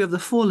story of the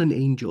fallen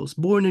angels,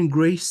 born in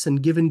grace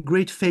and given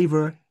great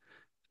favor,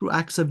 through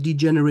acts of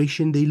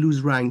degeneration, they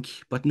lose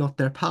rank, but not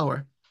their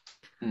power.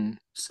 mm.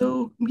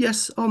 So,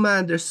 yes, oh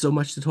man, there's so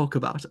much to talk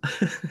about.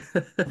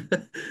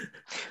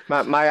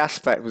 My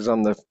aspect was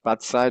on the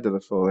bad side of the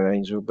fallen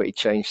angel, but he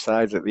changed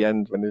sides at the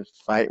end when the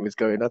fight was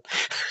going on.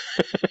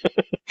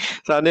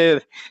 So I knew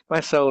my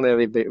soul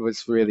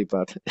was really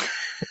bad.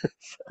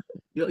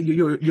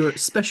 You're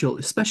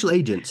special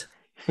agent,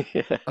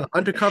 Yeah.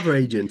 undercover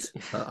agent.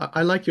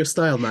 I like your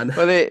style, man.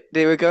 Well,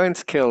 they were going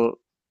to kill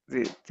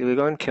they were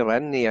going to kill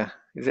Enya.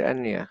 Is it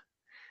Enya?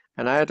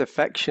 And I had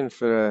affection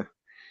for her,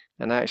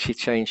 and I actually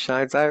changed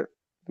sides.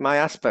 My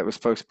aspect was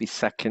supposed to be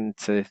second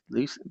to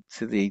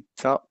to the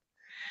top,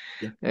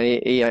 Yeah. and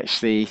he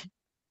actually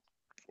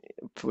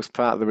was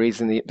part of the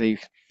reason they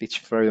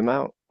threw him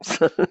out.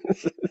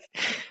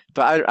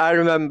 But I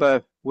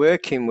remember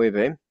working with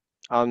him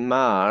on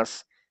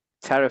Mars,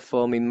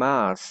 terraforming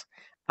Mars,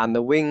 and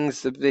the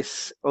wings of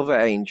this other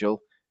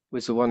angel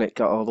was the one that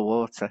got all the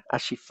water.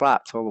 As she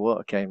flapped, all the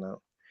water came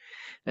out,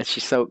 and she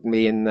soaked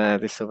me in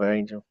this other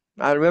angel.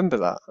 I remember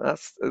that.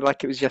 That's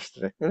like it was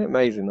yesterday. Isn't it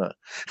amazing that?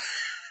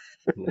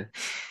 Yeah.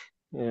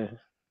 Yeah,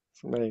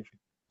 it's amazing.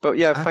 But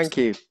yeah, thank Absolutely.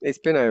 you. It's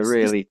been a It's,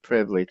 really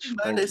privilege.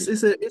 man, Thank you.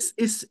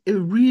 it's a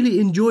really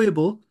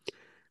enjoyable.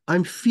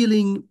 I'm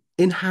feeling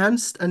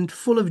enhanced and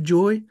full of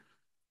joy,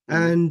 Mm.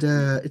 and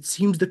it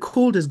seems the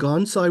cold is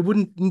gone, so I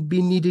wouldn't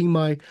be needing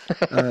my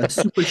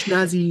super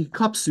snazzy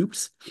cup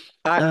soups.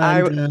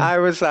 And I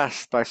was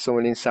asked by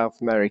someone in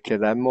South America,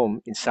 their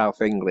mum in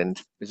South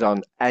England was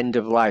on end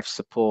of life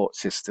support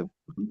system.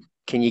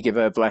 Can you give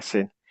her a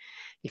blessing?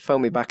 He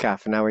phoned me back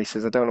half an hour. He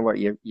says, I don't know what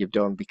you've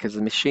done because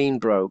the machine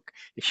broke.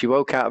 If she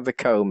woke out of the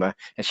coma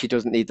and she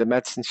doesn't need the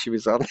medicine she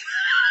was on.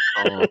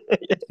 oh,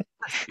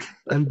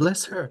 and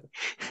bless her.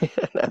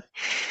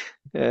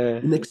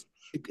 Yeah, Next,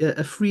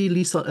 a free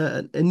lease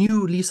on a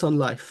new lease on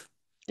life.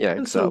 yeah,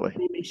 And so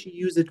exactly. may she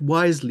use it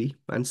wisely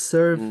and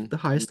serve Mm, the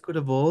highest good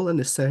of all and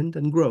ascend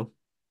and grow.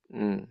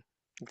 mm,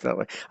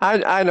 exactly.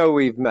 I know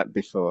we've met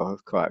before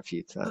quite a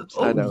few times.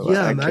 I Oh know that.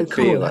 yeah, I can man,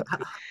 come feel on. that.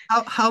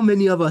 How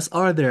many of us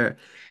are there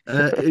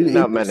in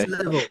Not this many.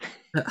 level?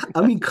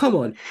 I mean, come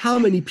on. How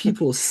many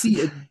people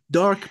see a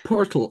dark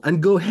portal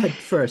and go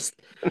head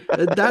first?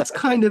 That's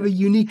kind of a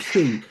unique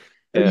thing.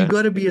 You Yeah.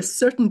 got to be a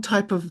certain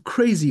type of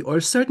crazy or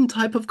a certain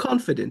type of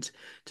confident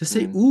to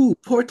say, Mm, "Ooh,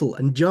 portal,"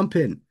 and jump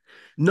in.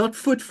 Not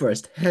foot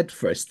first, head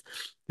first.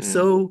 mm.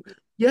 So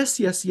Yes,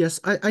 yes, yes.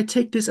 I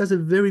take this as a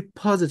very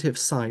positive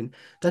sign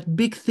that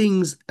big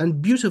things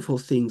and beautiful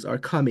things are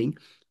coming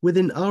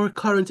within our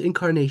current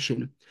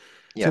incarnation.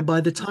 So Yeah. by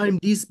the time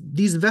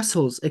these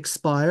vessels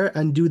expire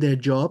and do their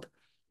job,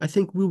 I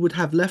think we would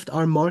have left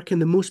our mark in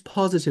the most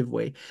positive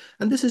way.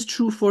 And this is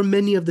true for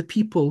many of the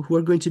people who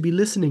are going to be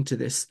listening to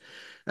this,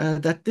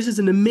 that this is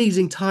an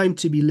amazing time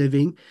to be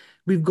living.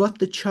 We've got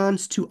the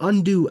chance to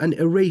undo and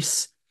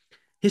erase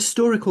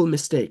historical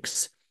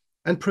mistakes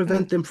and Mm,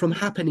 prevent them from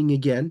happening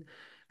again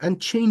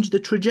and change the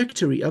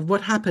trajectory of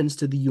what happens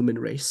to the human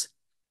race.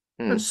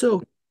 And mm,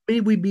 so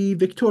may we be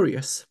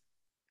victorious.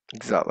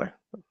 exactly.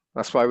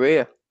 That's why we're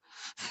here.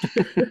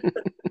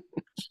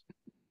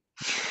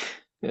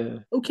 Yeah.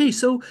 Okay,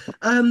 so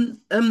I'm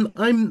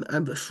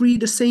free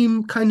the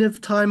same kind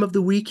of time of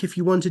the week. If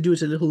you want to do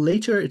it a little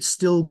later, it's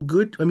still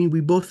good. I mean, we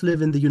both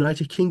live in the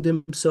United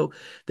Kingdom, so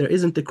there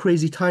isn't the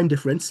crazy time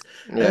difference.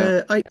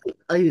 Yeah.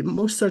 I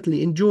most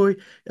certainly enjoy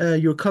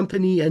your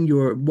company and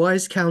your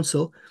wise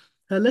counsel.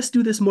 Let's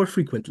do this more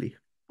frequently.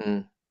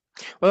 Mm.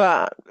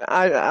 Well,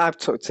 I've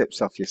took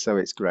tips off you, so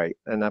it's great,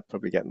 and I'd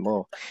probably get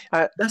more.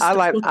 That's most I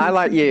like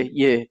important.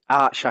 your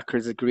art chakra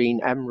as a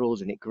green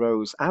emerald and it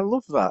grows. I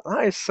love that.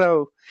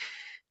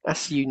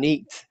 That's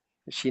unique.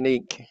 It's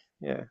unique.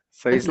 Yeah.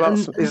 So And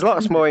and there's and,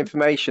 lots and more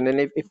information, and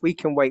if we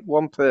can wake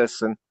one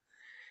person,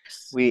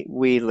 yes,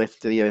 we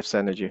lift the Earth's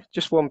energy.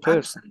 Just one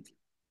person. absolutely,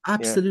 Yeah.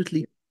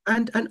 absolutely.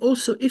 And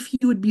also, if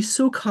you would be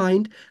so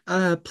kind,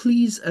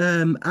 please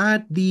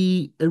add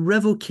the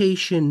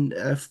revocation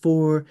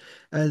for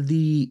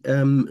the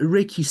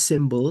Reiki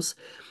symbols,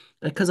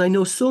 because I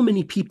know so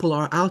many people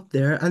are out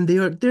there, and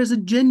there's a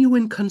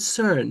genuine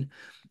concern,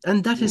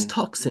 and that is Mm,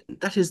 toxin,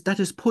 that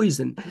is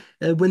poison.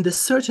 When the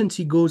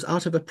certainty goes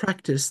out of a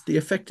practice, the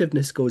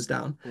effectiveness goes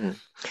down, mm.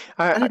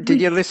 and it really.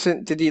 Did you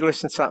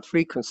listen to that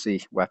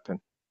frequency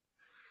weapon?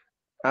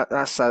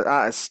 That's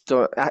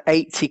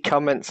 80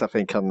 comments, I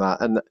think, on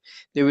that. And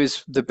there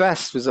was the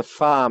best was a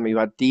farm who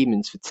had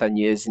demons for 10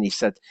 years, and he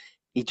said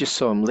he just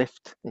saw them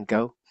lift and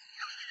go.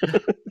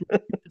 Beautiful,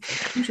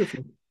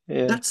 beautiful.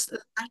 Yeah. That's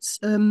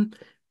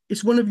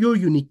it's one of your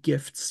unique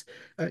gifts,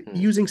 Mm,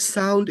 using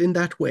sound in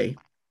that way,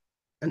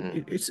 and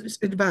mm. it's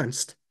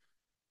advanced.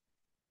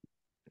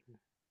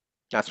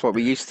 That's what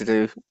we used to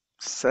do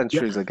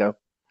Yeah, centuries ago.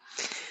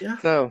 yeah,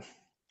 So,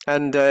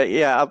 and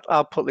yeah,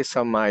 I'll put this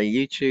on my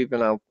YouTube,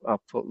 and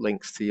I'll put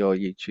links to your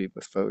YouTube,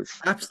 I suppose.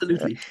 Yeah.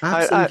 absolutely,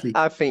 absolutely.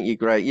 I think you're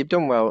great. You've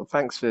done well.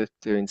 Thanks for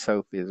doing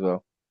Sophie as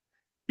well.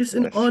 It's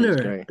an Yeah, she's honor.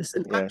 great. It's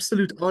an Yeah.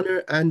 absolute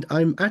honor, and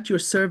I'm at your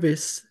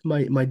service,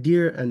 my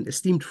dear and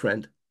esteemed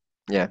friend.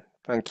 Yeah.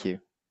 Thank you.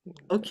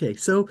 Okay,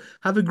 so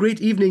have a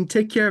great evening.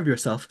 Take care of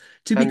yourself.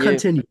 To be And you.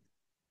 continued.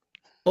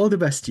 All the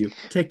best to you.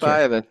 Take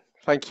care. Bye then.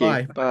 Thank you.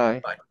 Bye.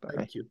 Bye. Bye. Bye.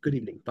 Thank you. Good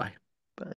evening. Bye.